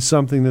is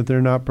something that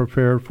they're not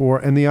prepared for.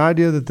 And the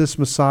idea that this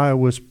Messiah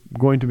was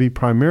going to be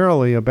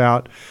primarily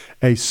about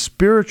a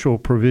spiritual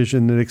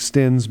provision that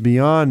extends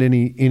beyond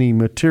any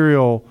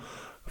material,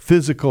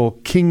 physical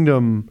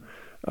kingdom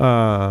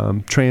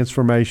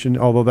transformation,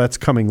 although that's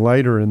coming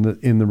later in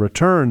the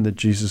return that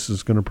Jesus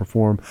is going to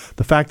perform.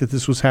 The fact that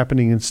this was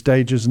happening in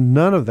stages,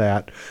 none of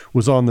that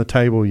was on the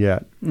table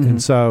yet.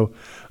 And so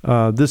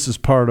this is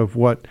part of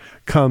what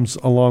comes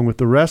along with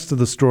the rest of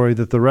the story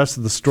that the rest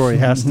of the story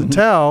has to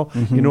tell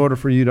in order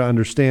for you to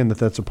understand that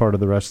that's a part of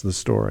the rest of the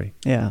story.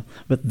 Yeah,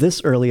 but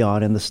this early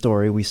on in the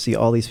story, we see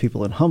all these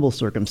people in humble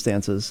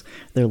circumstances.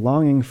 They're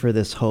longing for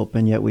this hope,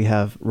 and yet we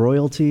have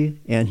royalty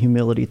and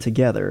humility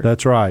together.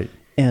 That's right.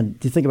 And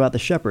do you think about the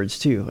shepherds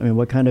too? I mean,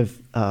 what kind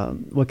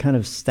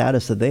of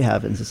status did they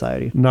have in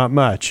society? Not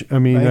much. I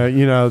mean, right?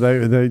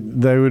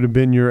 They would have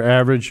been your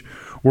average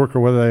worker.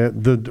 Whether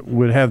they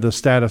would have the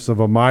status of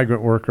a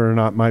migrant worker or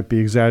not might be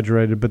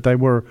exaggerated, but they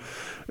were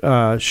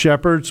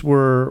shepherds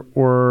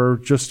were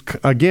just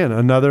again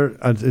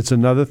it's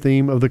another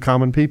theme of the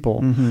common people,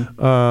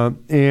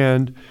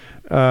 and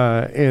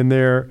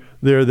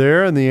they're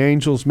there, and the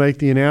angels make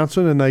the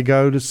announcement, and they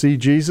go to see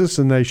Jesus,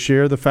 and they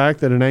share the fact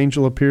that an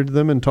angel appeared to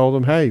them and told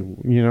them, hey,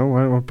 I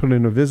want to put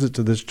in a visit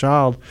to this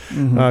child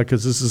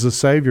because this is a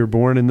Savior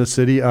born in the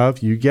city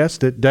of, you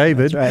guessed it,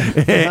 David. That's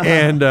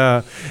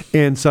right.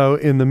 and so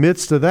in the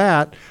midst of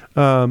that,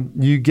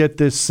 you get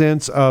this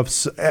sense of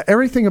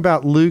everything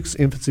about Luke's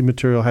infancy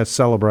material has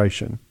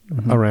celebration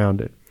around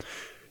it.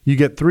 You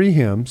get 3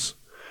 hymns.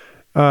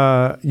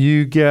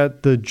 You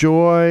get the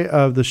joy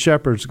of the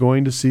shepherds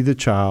going to see the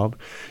child.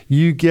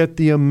 You get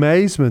the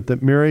amazement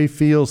that Mary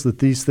feels that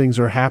these things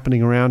are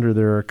happening around her.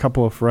 There are a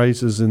couple of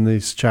phrases in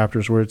these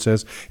chapters where it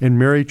says, and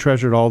Mary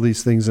treasured all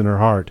these things in her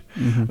heart.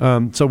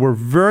 So we're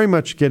very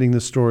much getting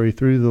the story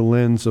through the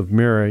lens of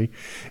Mary.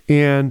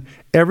 And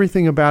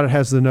everything about it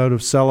has the note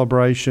of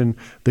celebration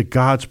that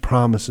God's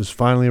promise is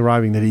finally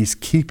arriving, that he's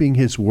keeping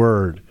his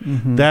word.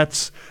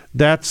 That's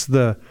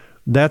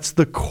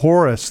the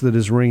chorus that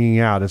is ringing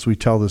out as we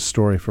tell this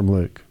story from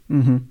Luke.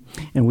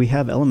 And we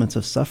have elements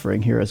of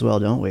suffering here as well,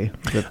 don't we?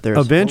 That there's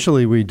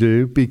eventually we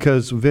do,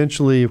 because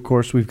eventually, of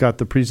course, we've got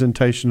the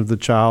presentation of the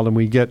child, and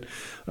we get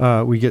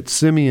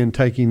Simeon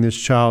taking this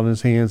child in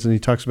his hands, and he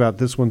talks about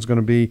this one's going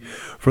to be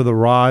for the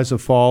rise and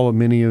fall of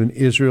many in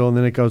Israel. And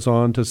then it goes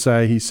on to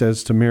say, he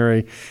says to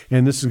Mary,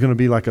 and this is going to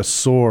be like a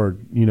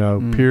sword,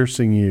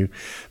 piercing you.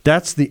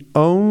 That's the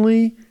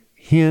only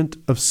hint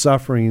of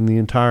suffering in the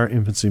entire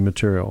infancy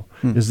material,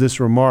 is this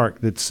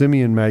remark that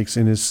Simeon makes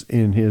in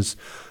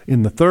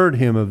the third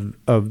hymn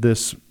of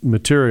this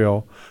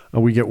material.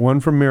 We get one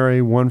from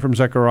Mary, one from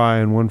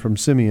Zechariah, and one from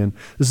Simeon.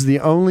 This is the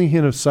only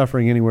hint of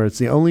suffering anywhere. It's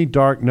the only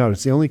dark note.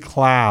 It's the only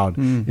cloud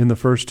in the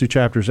first two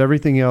chapters.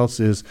 Everything else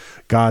is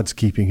God's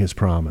keeping his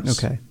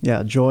promise. Okay.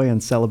 Yeah, joy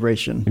and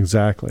celebration.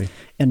 Exactly.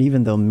 And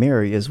even though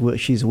Mary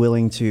she's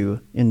willing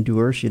to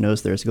endure, she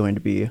knows there's going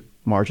to be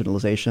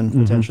marginalization,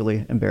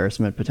 potentially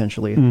embarrassment,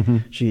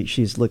 potentially.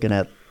 She's looking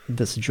at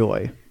this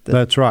joy.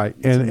 That's right,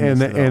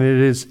 and it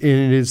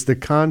is the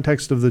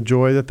context of the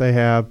joy that they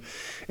have,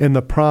 and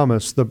the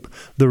promise, the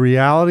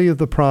reality of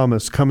the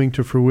promise coming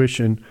to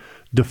fruition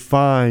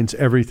defines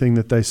everything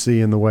that they see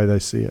and the way they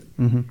see it.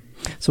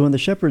 So when the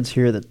shepherds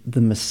hear that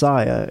the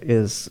Messiah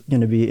is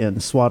going to be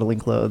in swaddling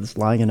clothes,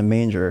 lying in a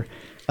manger,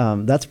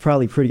 that's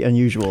probably pretty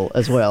unusual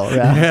as well. Right?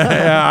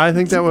 Yeah, I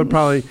think that would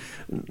probably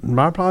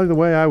the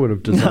way I would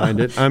have designed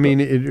it. I mean,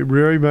 it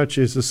very much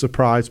is a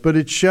surprise, but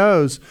it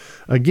shows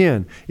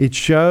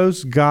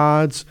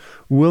God's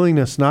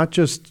willingness not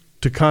just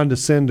to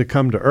condescend to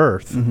come to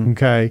earth,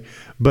 okay,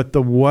 but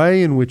the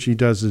way in which he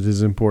does it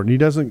is important. He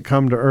doesn't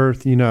come to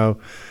earth,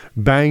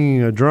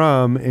 banging a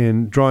drum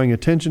and drawing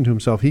attention to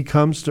himself. He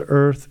comes to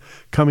earth,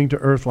 coming to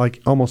earth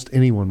like almost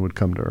anyone would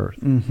come to earth.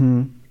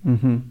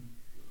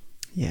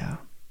 Yeah.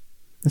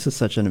 This is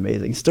such an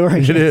amazing story.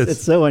 It is.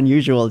 It's so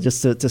unusual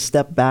just to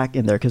step back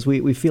in there, because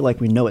we feel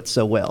like we know it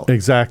so well.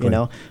 Exactly.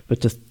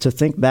 But to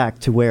think back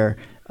to where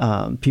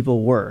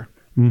people were,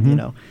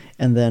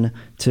 and then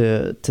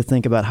to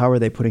think about how are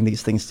they putting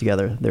these things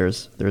together.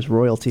 There's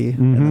royalty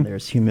and then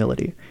there's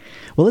humility.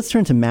 Well, let's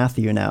turn to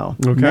Matthew now.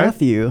 Okay.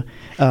 Matthew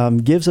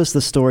gives us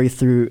the story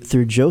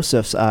through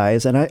Joseph's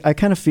eyes, and I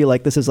kind of feel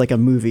like this is like a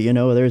movie.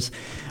 There's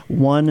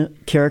one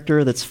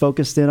character that's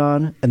focused in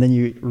on, and then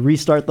you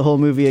restart the whole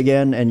movie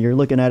again, and you're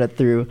looking at it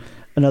through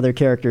another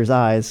character's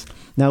eyes.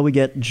 Now we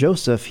get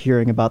Joseph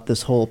hearing about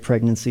this whole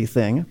pregnancy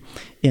thing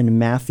in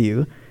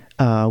Matthew.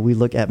 We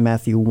look at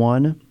Matthew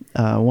 1.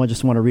 I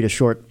just want to read a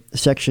short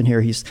section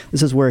here. This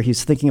is where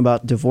he's thinking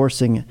about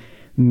divorcing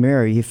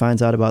Mary. He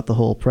finds out about the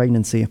whole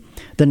pregnancy.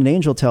 Then an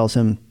angel tells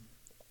him,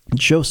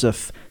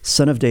 "Joseph,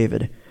 son of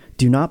David,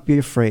 do not be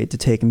afraid to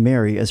take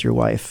Mary as your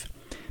wife,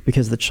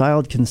 because the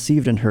child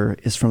conceived in her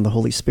is from the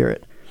Holy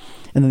Spirit."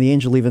 And then the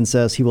angel even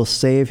says he will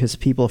save his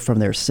people from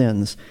their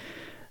sins.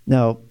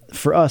 Now,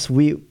 for us,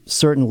 we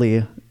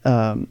certainly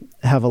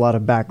have a lot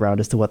of background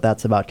as to what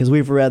that's about, because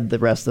we've read the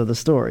rest of the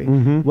story.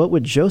 What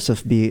would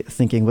Joseph be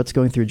thinking? What's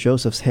going through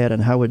Joseph's head,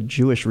 and how would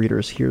Jewish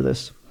readers hear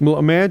this? Well,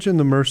 imagine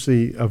the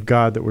mercy of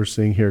God that we're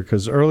seeing here,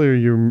 because earlier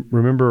you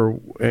remember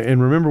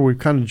we've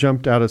kind of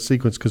jumped out of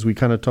sequence because we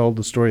kind of told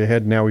the story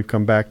ahead, and now we've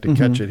come back to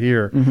catch it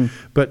here.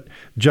 But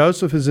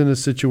Joseph is in a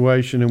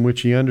situation in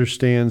which he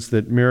understands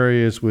that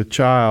Mary is with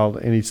child,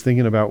 and he's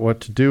thinking about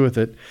what to do with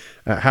it.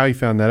 How he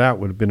found that out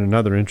would have been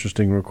another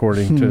interesting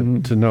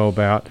recording to know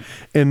about.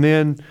 And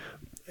then,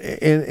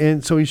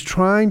 and so he's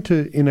trying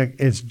to, in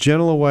as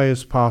gentle a way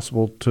as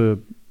possible,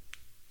 to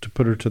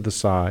put her to the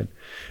side.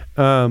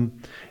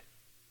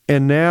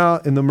 And now,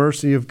 in the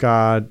mercy of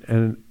God,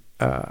 an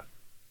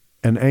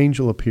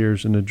angel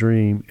appears in a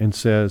dream and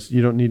says,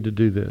 "You don't need to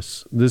do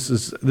this. This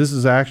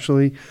is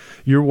actually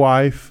your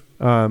wife."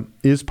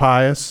 Is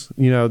pious.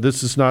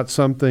 This is not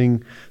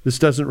something, this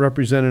doesn't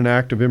represent an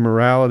act of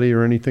immorality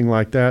or anything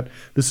like that.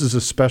 This is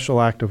a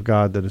special act of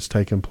God that has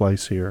taken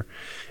place here.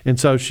 And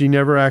so she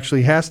never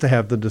actually has to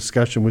have the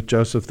discussion with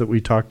Joseph that we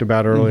talked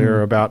about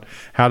earlier about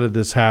how did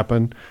this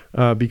happen,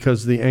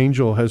 because the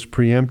angel has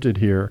preempted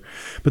here.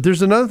 But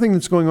there's another thing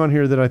that's going on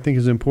here that I think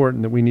is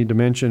important that we need to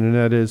mention, and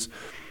that is,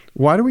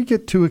 why do we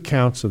get two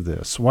accounts of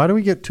this? Why do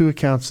we get two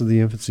accounts of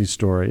the infancy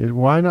story?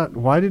 Why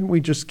didn't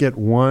we just get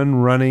one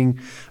running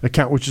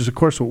account, which is, of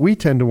course, what we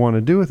tend to want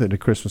to do with it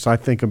at Christmas? I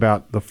think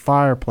about the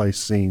fireplace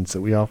scenes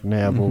that we often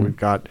have where we've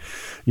got,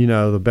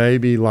 the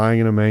baby lying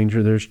in a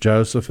manger. There's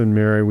Joseph and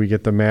Mary. We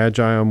get the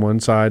Magi on one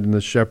side and the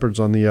shepherds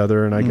on the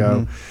other. And I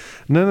go,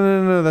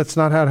 No, that's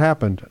not how it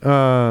happened.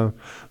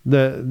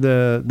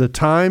 The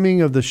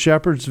timing of the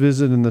shepherd's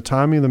visit and the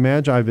timing of the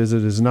Magi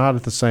visit is not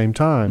at the same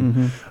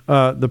time.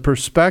 The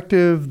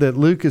perspective that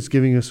Luke is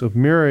giving us of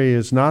Mary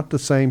is not the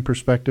same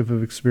perspective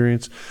of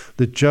experience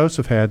that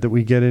Joseph had that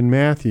we get in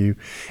Matthew.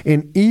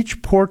 And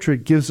each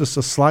portrait gives us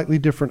a slightly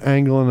different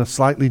angle and a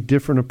slightly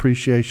different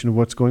appreciation of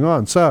what's going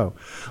on. So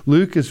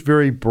Luke is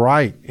very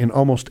bright and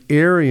almost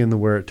airy in the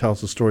way it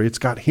tells the story. It's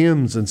got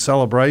hymns and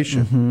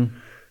celebration.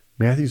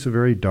 Matthew's a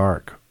very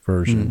dark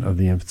version of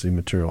the infancy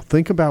material.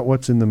 Think about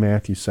what's in the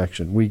Matthew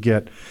section. We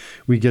get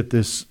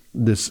this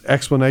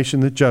explanation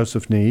that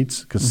Joseph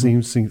needs because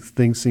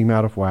things seem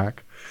out of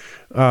whack.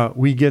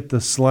 We get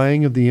the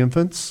slaying of the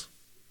infants,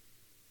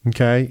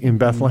 in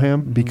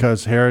Bethlehem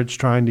because Herod's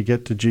trying to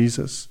get to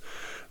Jesus.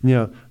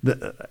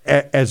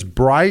 As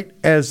bright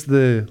as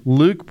the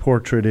Luke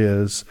portrait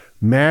is,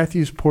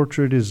 Matthew's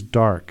portrait is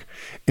dark.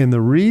 And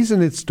the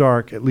reason it's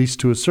dark, at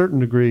least to a certain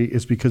degree,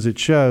 is because it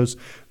shows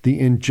the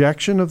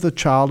injection of the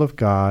child of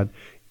God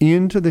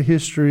into the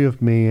history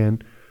of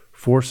man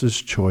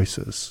forces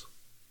choices.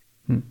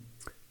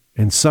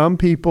 And some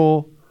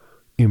people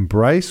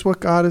embrace what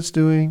God is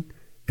doing,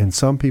 and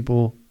some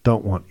people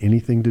don't want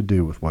anything to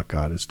do with what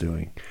God is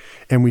doing.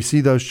 And we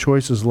see those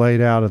choices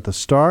laid out at the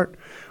start.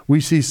 We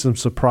see some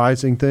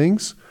surprising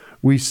things.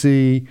 We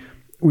see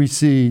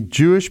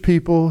Jewish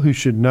people who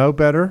should know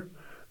better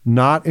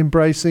not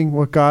embracing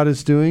what God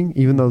is doing,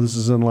 even though this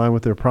is in line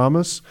with their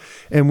promise.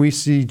 And we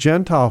see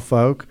Gentile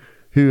folk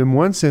who in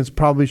one sense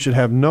probably should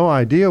have no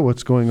idea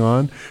what's going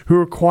on, who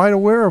are quite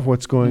aware of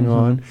what's going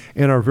on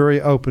and are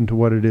very open to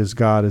what it is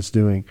God is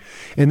doing.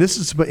 And this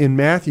is in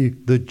Matthew,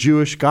 the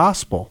Jewish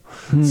gospel.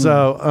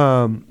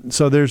 So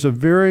there's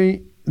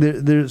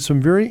there's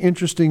some very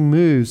interesting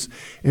moves.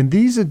 And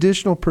these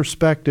additional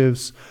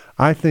perspectives,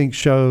 I think,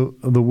 show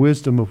the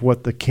wisdom of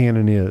what the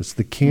canon is.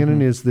 The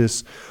canon is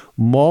this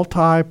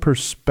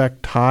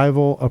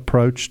multi-perspectival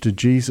approach to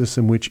Jesus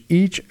in which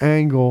each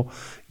angle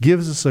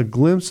gives us a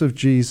glimpse of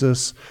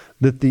Jesus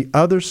that the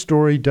other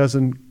story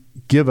doesn't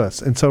give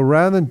us. And so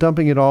rather than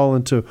dumping it all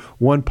into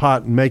one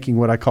pot and making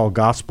what I call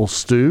gospel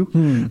stew,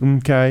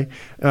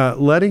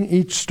 letting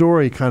each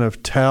story kind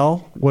of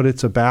tell what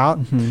it's about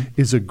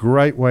is a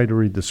great way to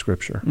read the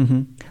scripture.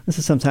 This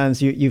is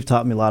sometimes you've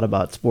taught me a lot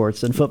about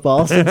sports and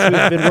football since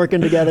we've been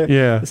working together.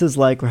 This is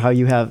like how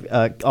you have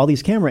all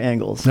these camera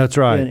angles. That's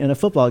right. In a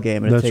football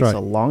game. And it takes a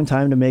long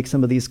time to make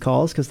some of these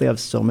calls because they have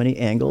so many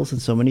angles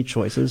and so many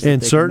choices.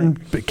 And certain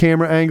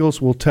camera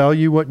angles will tell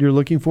you what you're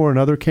looking for and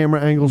other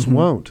camera angles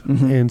won't.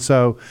 And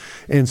so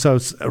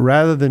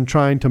rather than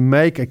trying to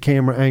make a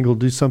camera angle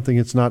do something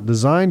it's not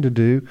designed to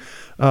do,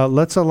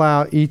 let's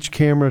allow each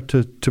camera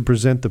to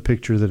present the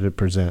picture that it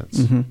presents.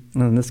 And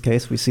in this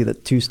case, we see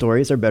that two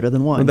stories are better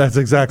than one. That's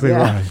exactly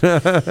right.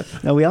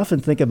 Now, we often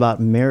think about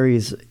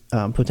Mary's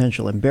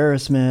potential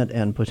embarrassment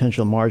and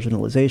potential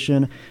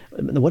marginalization.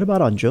 What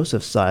about on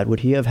Joseph's side?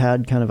 Would he have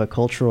had kind of a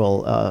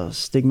cultural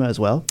stigma as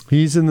well?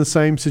 He's in the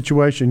same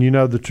situation.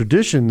 The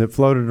tradition that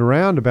floated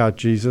around about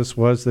Jesus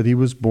was that he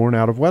was born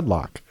out of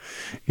wedlock.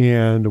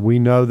 And we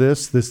know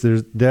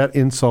that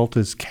insult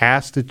is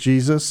cast at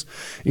Jesus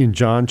in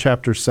John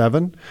chapter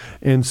 7.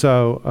 And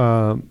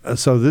so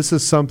this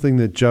is something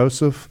that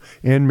Joseph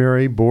and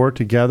Mary bore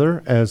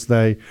together as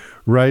they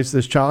raised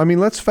this child. I mean,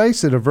 let's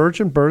face it, a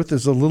virgin birth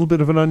is a little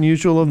bit of an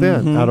unusual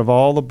event. Out of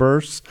all the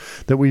births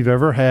that we've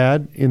ever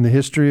had in the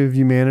history of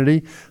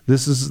humanity,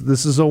 this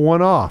is a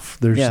one-off.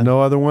 There's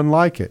no other one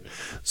like it.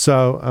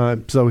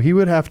 So he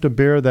would have to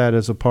bear that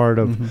as a part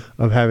of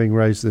having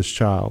raised this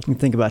child. And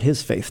think about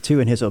his faith too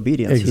and his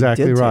obedience.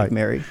 Exactly. He did right. Take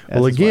Mary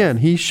well, again,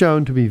 he's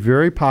shown to be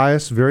very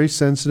pious, very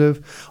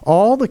sensitive.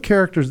 All the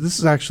characters,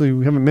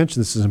 we haven't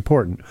mentioned this is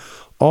important.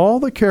 All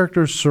the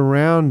characters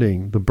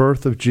surrounding the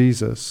birth of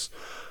Jesus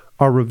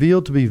are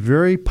revealed to be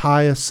very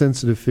pious,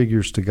 sensitive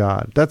figures to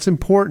God. That's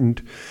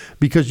important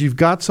because you've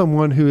got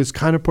someone who is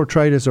kind of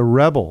portrayed as a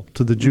rebel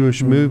to the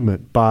Jewish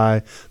movement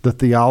by the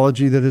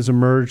theology that has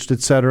emerged,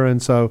 et cetera.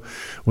 And so,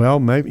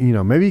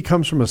 maybe he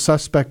comes from a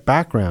suspect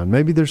background.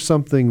 Maybe there's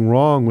something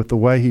wrong with the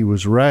way he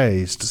was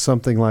raised,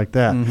 something like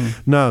that.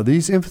 No,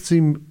 these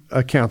infancy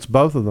accounts,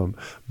 both of them,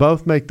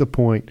 both make the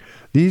point.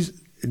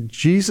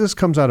 Jesus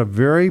comes out of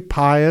very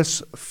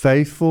pious,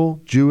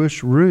 faithful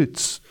Jewish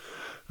roots.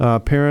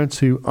 Parents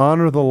who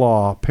honor the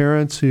law,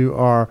 parents who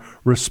are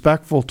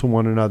respectful to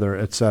one another,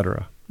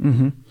 etc.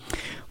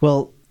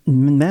 Well,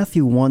 in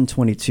Matthew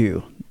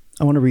 1:22,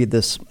 I want to read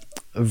this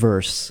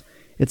verse.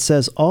 It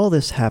says, "All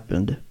this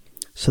happened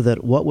so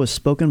that what was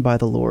spoken by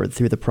the Lord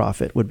through the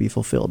prophet would be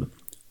fulfilled.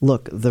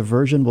 Look, the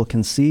virgin will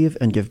conceive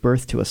and give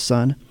birth to a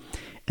son,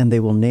 and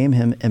they will name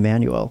him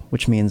Emmanuel,"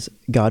 which means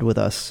God with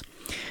us.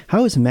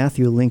 How is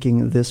Matthew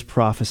linking this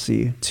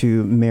prophecy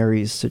to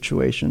Mary's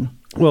situation?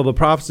 Well, the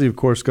prophecy, of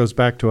course, goes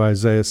back to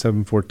Isaiah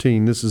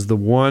 7:14. This is the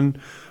one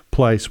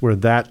place where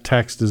that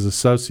text is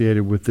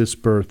associated with this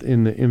birth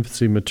in the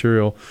infancy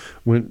material,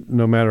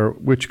 no matter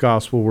which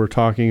gospel we're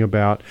talking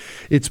about.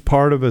 It's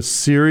part of a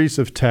series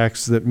of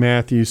texts that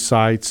Matthew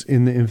cites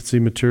in the infancy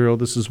material.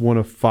 This is one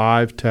of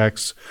 5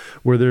 texts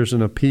where there's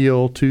an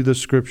appeal to the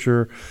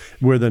scripture,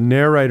 where the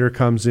narrator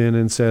comes in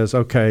and says,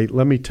 okay,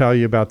 let me tell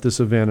you about this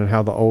event and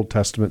how the Old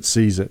Testament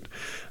sees it.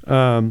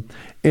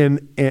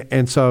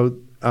 And so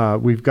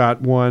we've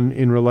got one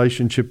in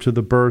relationship to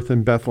the birth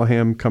in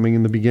Bethlehem coming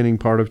in the beginning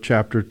part of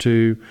chapter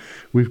 2.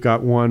 We've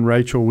got one,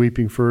 Rachel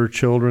weeping for her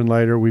children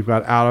later. We've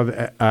got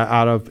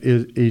out of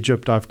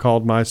Egypt I've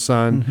called my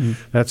son. Mm-hmm.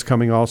 That's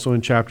coming also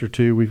in chapter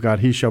 2. We've got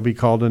he shall be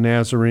called a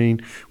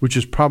Nazarene, which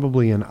is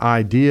probably an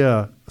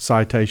idea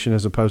citation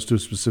as opposed to a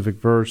specific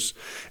verse.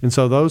 And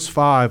so those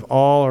 5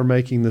 all are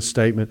making the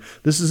statement.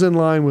 This is in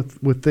line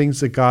with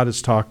things that God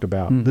has talked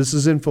about. Mm. This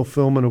is in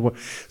fulfillment of what.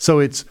 So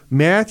it's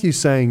Matthew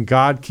saying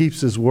God keeps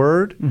his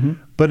word,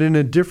 but in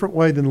a different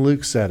way than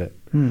Luke said it.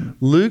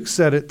 Luke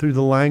said it through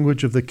the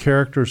language of the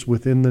characters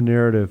within the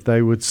narrative.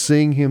 They would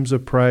sing hymns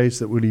of praise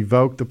that would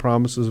evoke the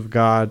promises of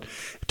God,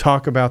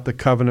 talk about the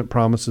covenant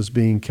promises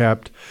being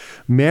kept.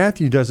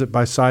 Matthew does it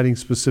by citing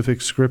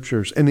specific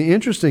scriptures. And the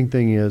interesting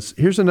thing is,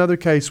 here's another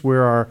case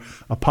where our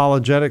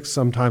apologetics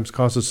sometimes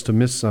cause us to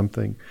miss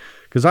something.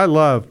 Because I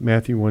love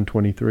Matthew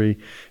 1:23. It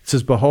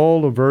says,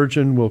 behold, a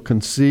virgin will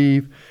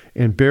conceive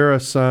and bear a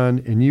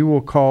son, and you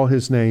will call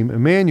his name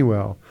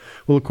Emmanuel.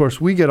 Well, of course,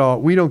 we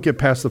don't get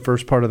past the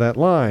first part of that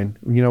line.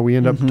 We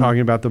end up talking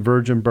about the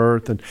virgin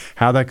birth and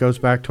how that goes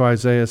back to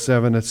Isaiah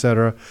 7,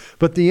 etc.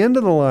 But the end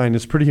of the line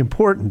is pretty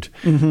important.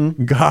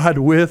 God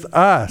with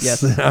us.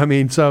 Yes. I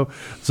mean, so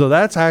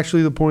that's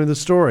actually the point of the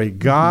story.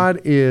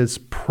 God is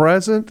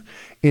present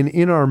and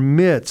in our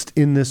midst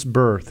in this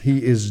birth.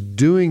 He is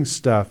doing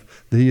stuff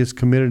that he has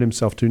committed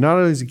himself to. Not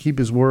only does he keep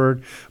his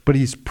word, but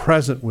he's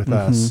present with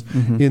us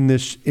in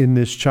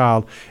this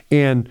child.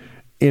 And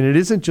it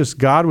isn't just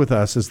God with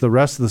us, as the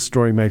rest of the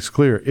story makes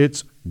clear.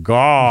 It's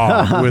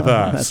God with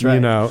us. That's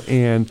right.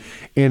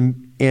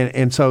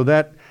 And so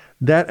that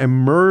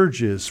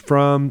emerges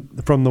from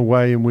the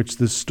way in which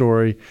this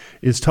story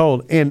is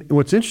told. And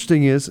what's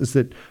interesting is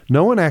that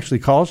no one actually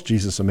calls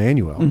Jesus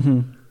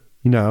Emmanuel.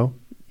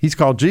 He's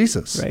called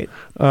Jesus. Right.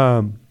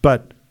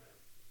 But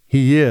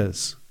he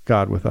is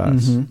God with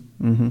us.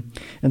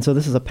 And so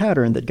this is a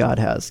pattern that God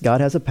has. God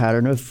has a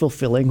pattern of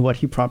fulfilling what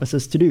he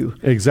promises to do.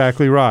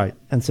 Exactly right.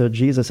 And so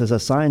Jesus is a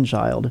sign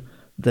child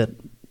that,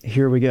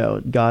 here we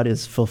go, God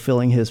is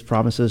fulfilling his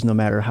promises no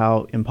matter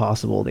how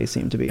impossible they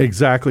seem to be.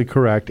 Exactly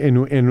correct.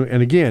 And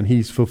again,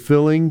 he's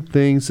fulfilling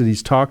things that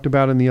he's talked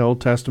about in the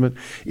Old Testament.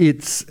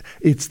 It's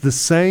the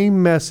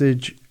same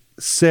message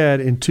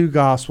said in 2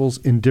 Gospels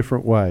in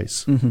different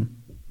ways.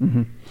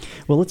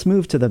 Well, let's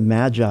move to the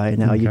Magi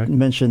now. Okay. You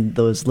mentioned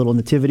those little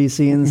nativity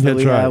scenes that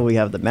That's we right. have. We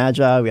have the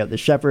Magi, we have the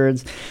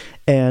shepherds.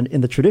 And in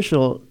the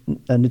traditional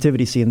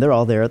nativity scene, they're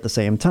all there at the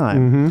same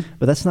time.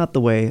 But that's not the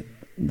way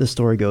the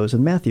story goes,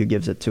 and Matthew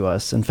gives it to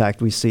us. In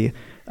fact, we see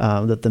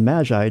that the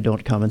Magi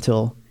don't come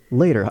until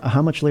later.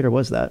 How much later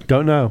was that?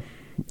 Don't know.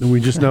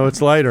 We just know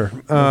it's later.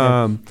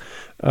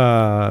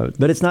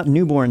 But it's not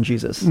newborn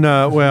Jesus.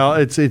 No, well,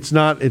 it's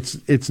not at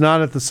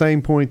the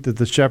same point that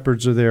the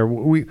shepherds are there.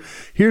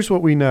 Here's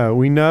what we know.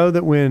 We know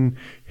that when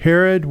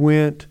Herod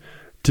went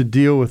to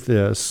deal with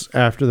this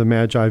after the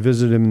Magi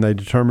visited him and they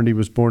determined he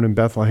was born in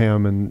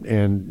Bethlehem,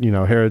 and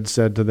Herod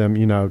said to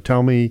them,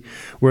 tell me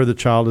where the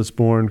child is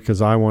born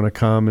because I want to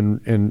come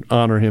and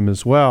honor him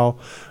as well.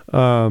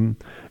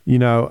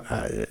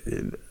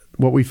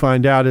 What we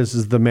find out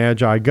is the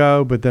Magi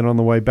go, but then on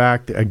the way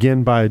back,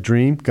 again by a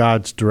dream,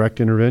 God's direct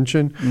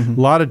intervention.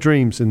 A lot of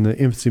dreams in the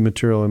infancy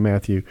material in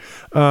Matthew.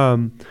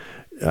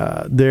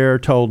 They're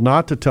told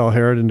not to tell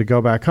Herod and to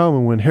go back home.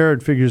 And when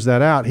Herod figures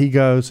that out, he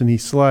goes and he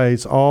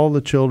slays all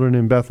the children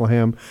in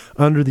Bethlehem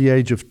under the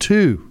age of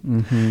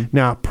 2.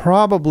 Now,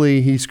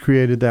 probably he's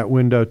created that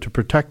window to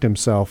protect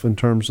himself in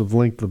terms of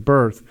length of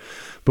birth.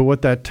 But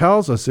what that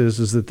tells us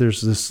is that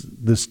there's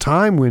this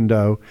time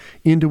window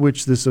into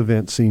which this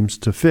event seems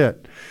to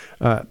fit.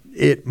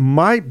 It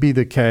might be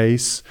the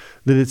case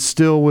that it's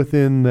still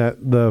within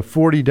the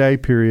 40-day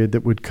period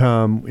that would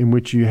come in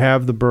which you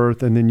have the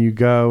birth and then you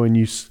go and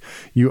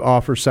you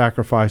offer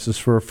sacrifices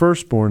for a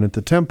firstborn at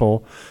the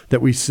temple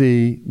that we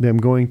see them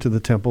going to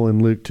the temple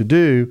in Luke to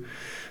do.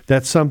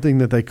 That's something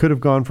that they could have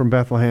gone from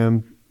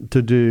Bethlehem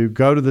to do,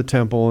 go to the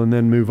temple and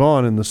then move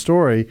on in the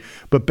story.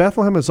 But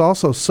Bethlehem is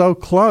also so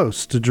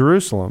close to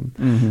Jerusalem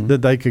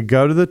that they could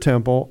go to the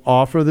temple,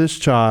 offer the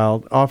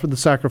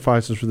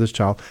sacrifices for this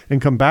child,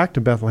 and come back to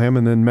Bethlehem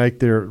and then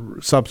make their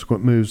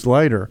subsequent moves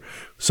later.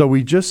 So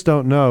we just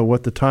don't know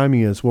what the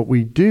timing is. What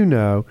we do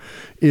know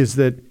is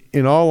that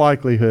in all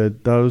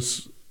likelihood,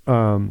 those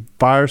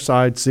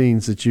fireside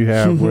scenes that you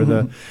have where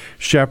the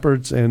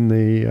shepherds and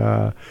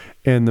the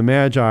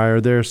Magi are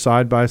there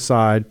side by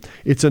side.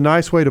 It's a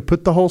nice way to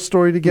put the whole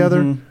story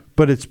together,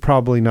 but it's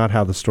probably not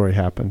how the story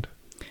happened.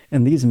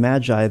 And these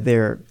magi,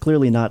 they're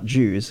clearly not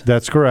Jews.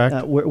 That's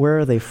correct. Where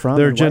are they from?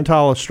 They're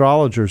Gentile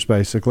astrologers,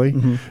 basically,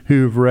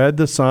 who've read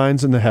the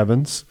signs in the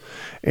heavens,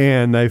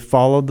 and they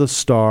followed the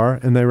star,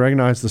 and they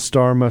recognize the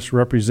star must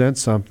represent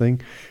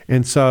something.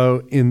 And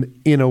so in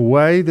a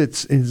way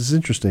it's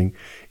interesting,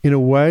 in a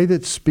way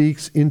that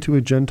speaks into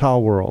a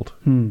Gentile world,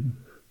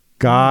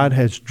 God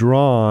has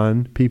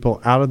drawn people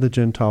out of the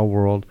Gentile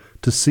world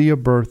to see a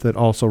birth that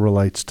also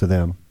relates to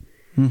them.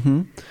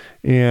 Mm-hmm.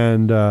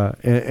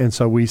 And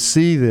so we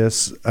see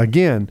this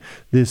again,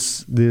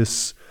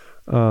 this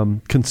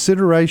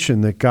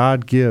consideration that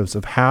God gives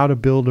of how to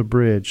build a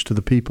bridge to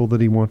the people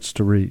that he wants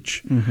to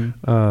reach.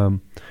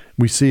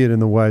 We see it in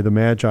the way the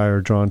Magi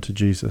are drawn to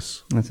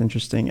Jesus. That's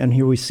interesting. And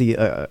here we see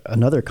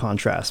another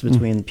contrast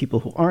between people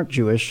who aren't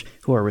Jewish,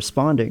 who are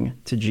responding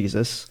to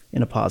Jesus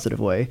in a positive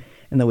way,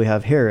 and then we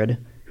have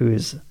Herod, who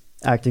is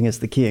acting as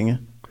the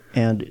king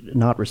and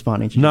not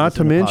responding to Jesus. Not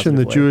to mention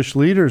the Jewish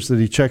leaders that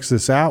he checks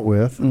this out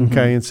with,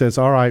 okay, and says,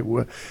 all right,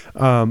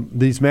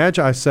 these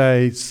Magi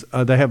say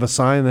they have a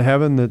sign in the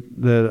heaven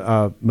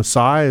that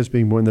Messiah is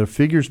being born, that a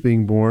figure's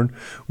being born.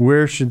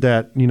 Where should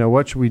that,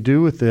 what should we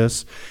do with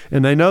this?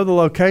 And they know the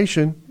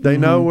location. They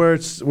know where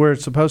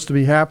it's supposed to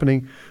be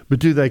happening, but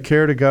do they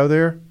care to go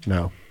there?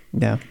 No.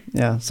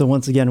 Yeah. So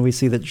once again, we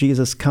see that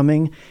Jesus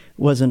coming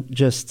wasn't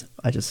just,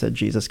 I just said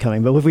Jesus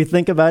coming, but if we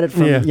think about it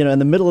from, in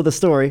the middle of the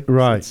story,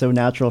 right. It's so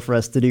natural for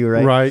us to do,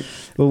 right? Right.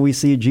 But we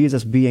see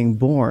Jesus being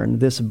born,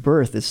 this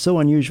birth is so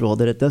unusual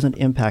that it doesn't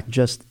impact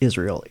just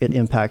Israel. It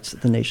impacts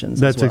the nations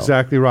That's as well.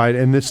 exactly right.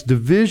 And this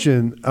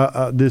division,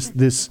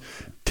 this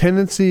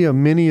tendency of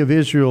many of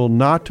Israel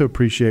not to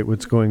appreciate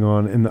what's going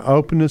on and the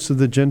openness of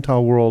the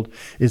Gentile world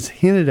is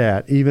hinted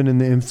at even in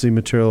the infancy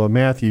material of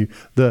Matthew,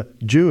 the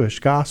Jewish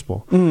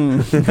gospel.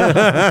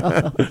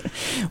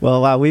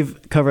 Well, wow,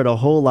 we've covered a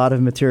whole lot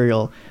of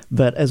material,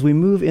 but as we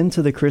move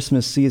into the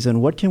Christmas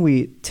season, what can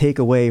we take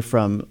away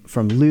from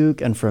Luke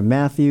and from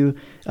Matthew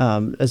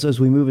as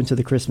we move into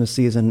the Christmas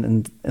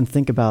season and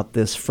think about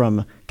this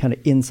from kind of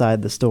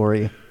inside the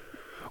story?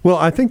 Well,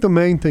 I think the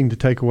main thing to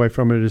take away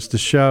from it is to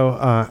show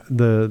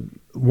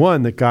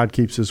that God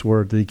keeps his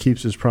word, that he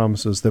keeps his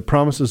promises, that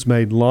promises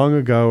made long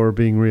ago are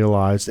being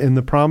realized, and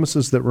the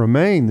promises that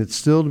remain, that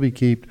still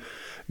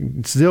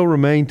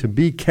remain to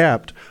be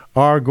kept,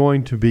 are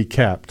going to be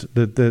kept,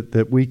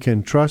 that we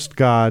can trust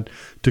God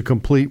to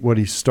complete what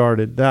he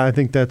started. I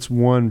think that's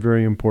one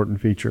very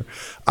important feature.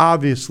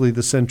 Obviously,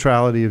 the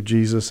centrality of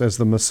Jesus as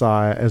the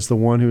Messiah, as the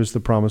one who is the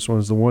promised one,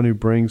 as the one who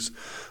brings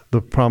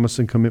the promise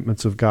and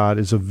commitments of God,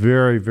 is a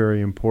very, very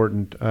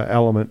important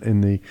element in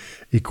the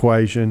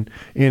equation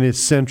and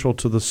is central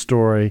to the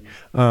story,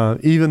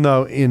 even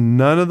though in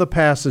none of the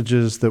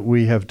passages that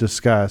we have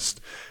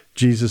discussed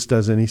Jesus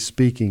does any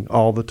speaking.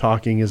 All the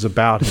talking is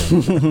about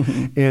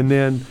him. and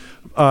then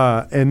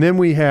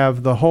we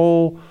have the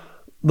whole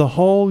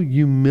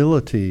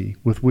humility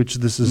with which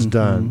this is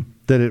done,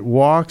 that it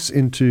walks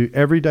into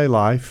everyday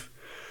life.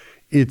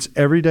 It's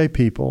everyday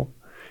people.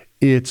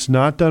 It's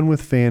not done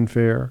with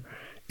fanfare.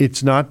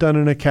 It's not done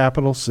in a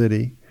capital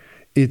city.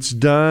 It's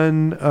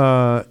done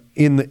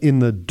in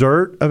the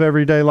dirt of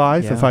everyday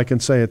life, if I can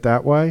say it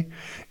that way.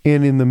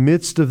 And in the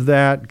midst of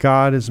that,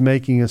 God is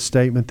making a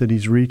statement that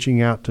he's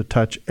reaching out to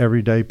touch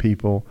everyday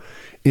people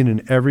in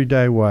an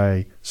everyday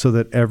way so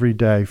that every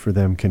day for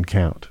them can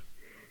count.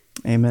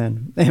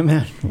 Amen.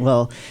 Amen.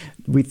 Well,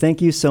 we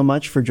thank you so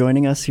much for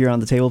joining us here on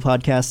the Table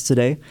Podcast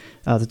today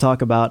to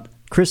talk about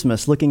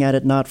Christmas, looking at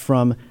it not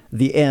from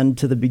the end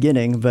to the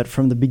beginning, but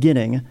from the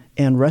beginning,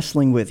 and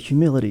wrestling with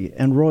humility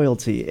and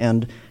royalty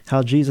and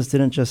how Jesus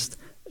didn't just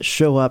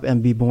show up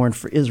and be born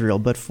for Israel,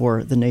 but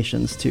for the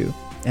nations too.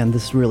 And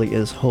this really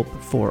is hope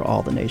for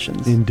all the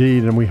nations.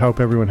 Indeed, and we hope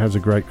everyone has a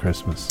great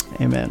Christmas.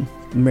 Amen.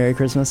 Merry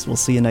Christmas. We'll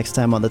see you next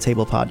time on the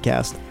Table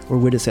Podcast, where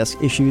we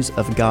discuss issues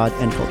of God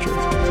and culture.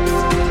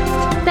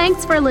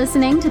 Thanks for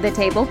listening to the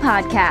Table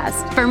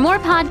Podcast. For more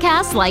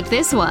podcasts like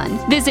this one,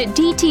 visit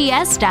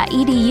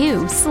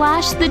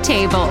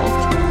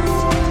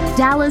dts.edu/thetable.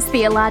 Dallas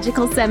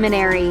Theological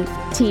Seminary.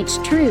 Teach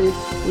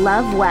truth,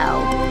 love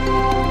well.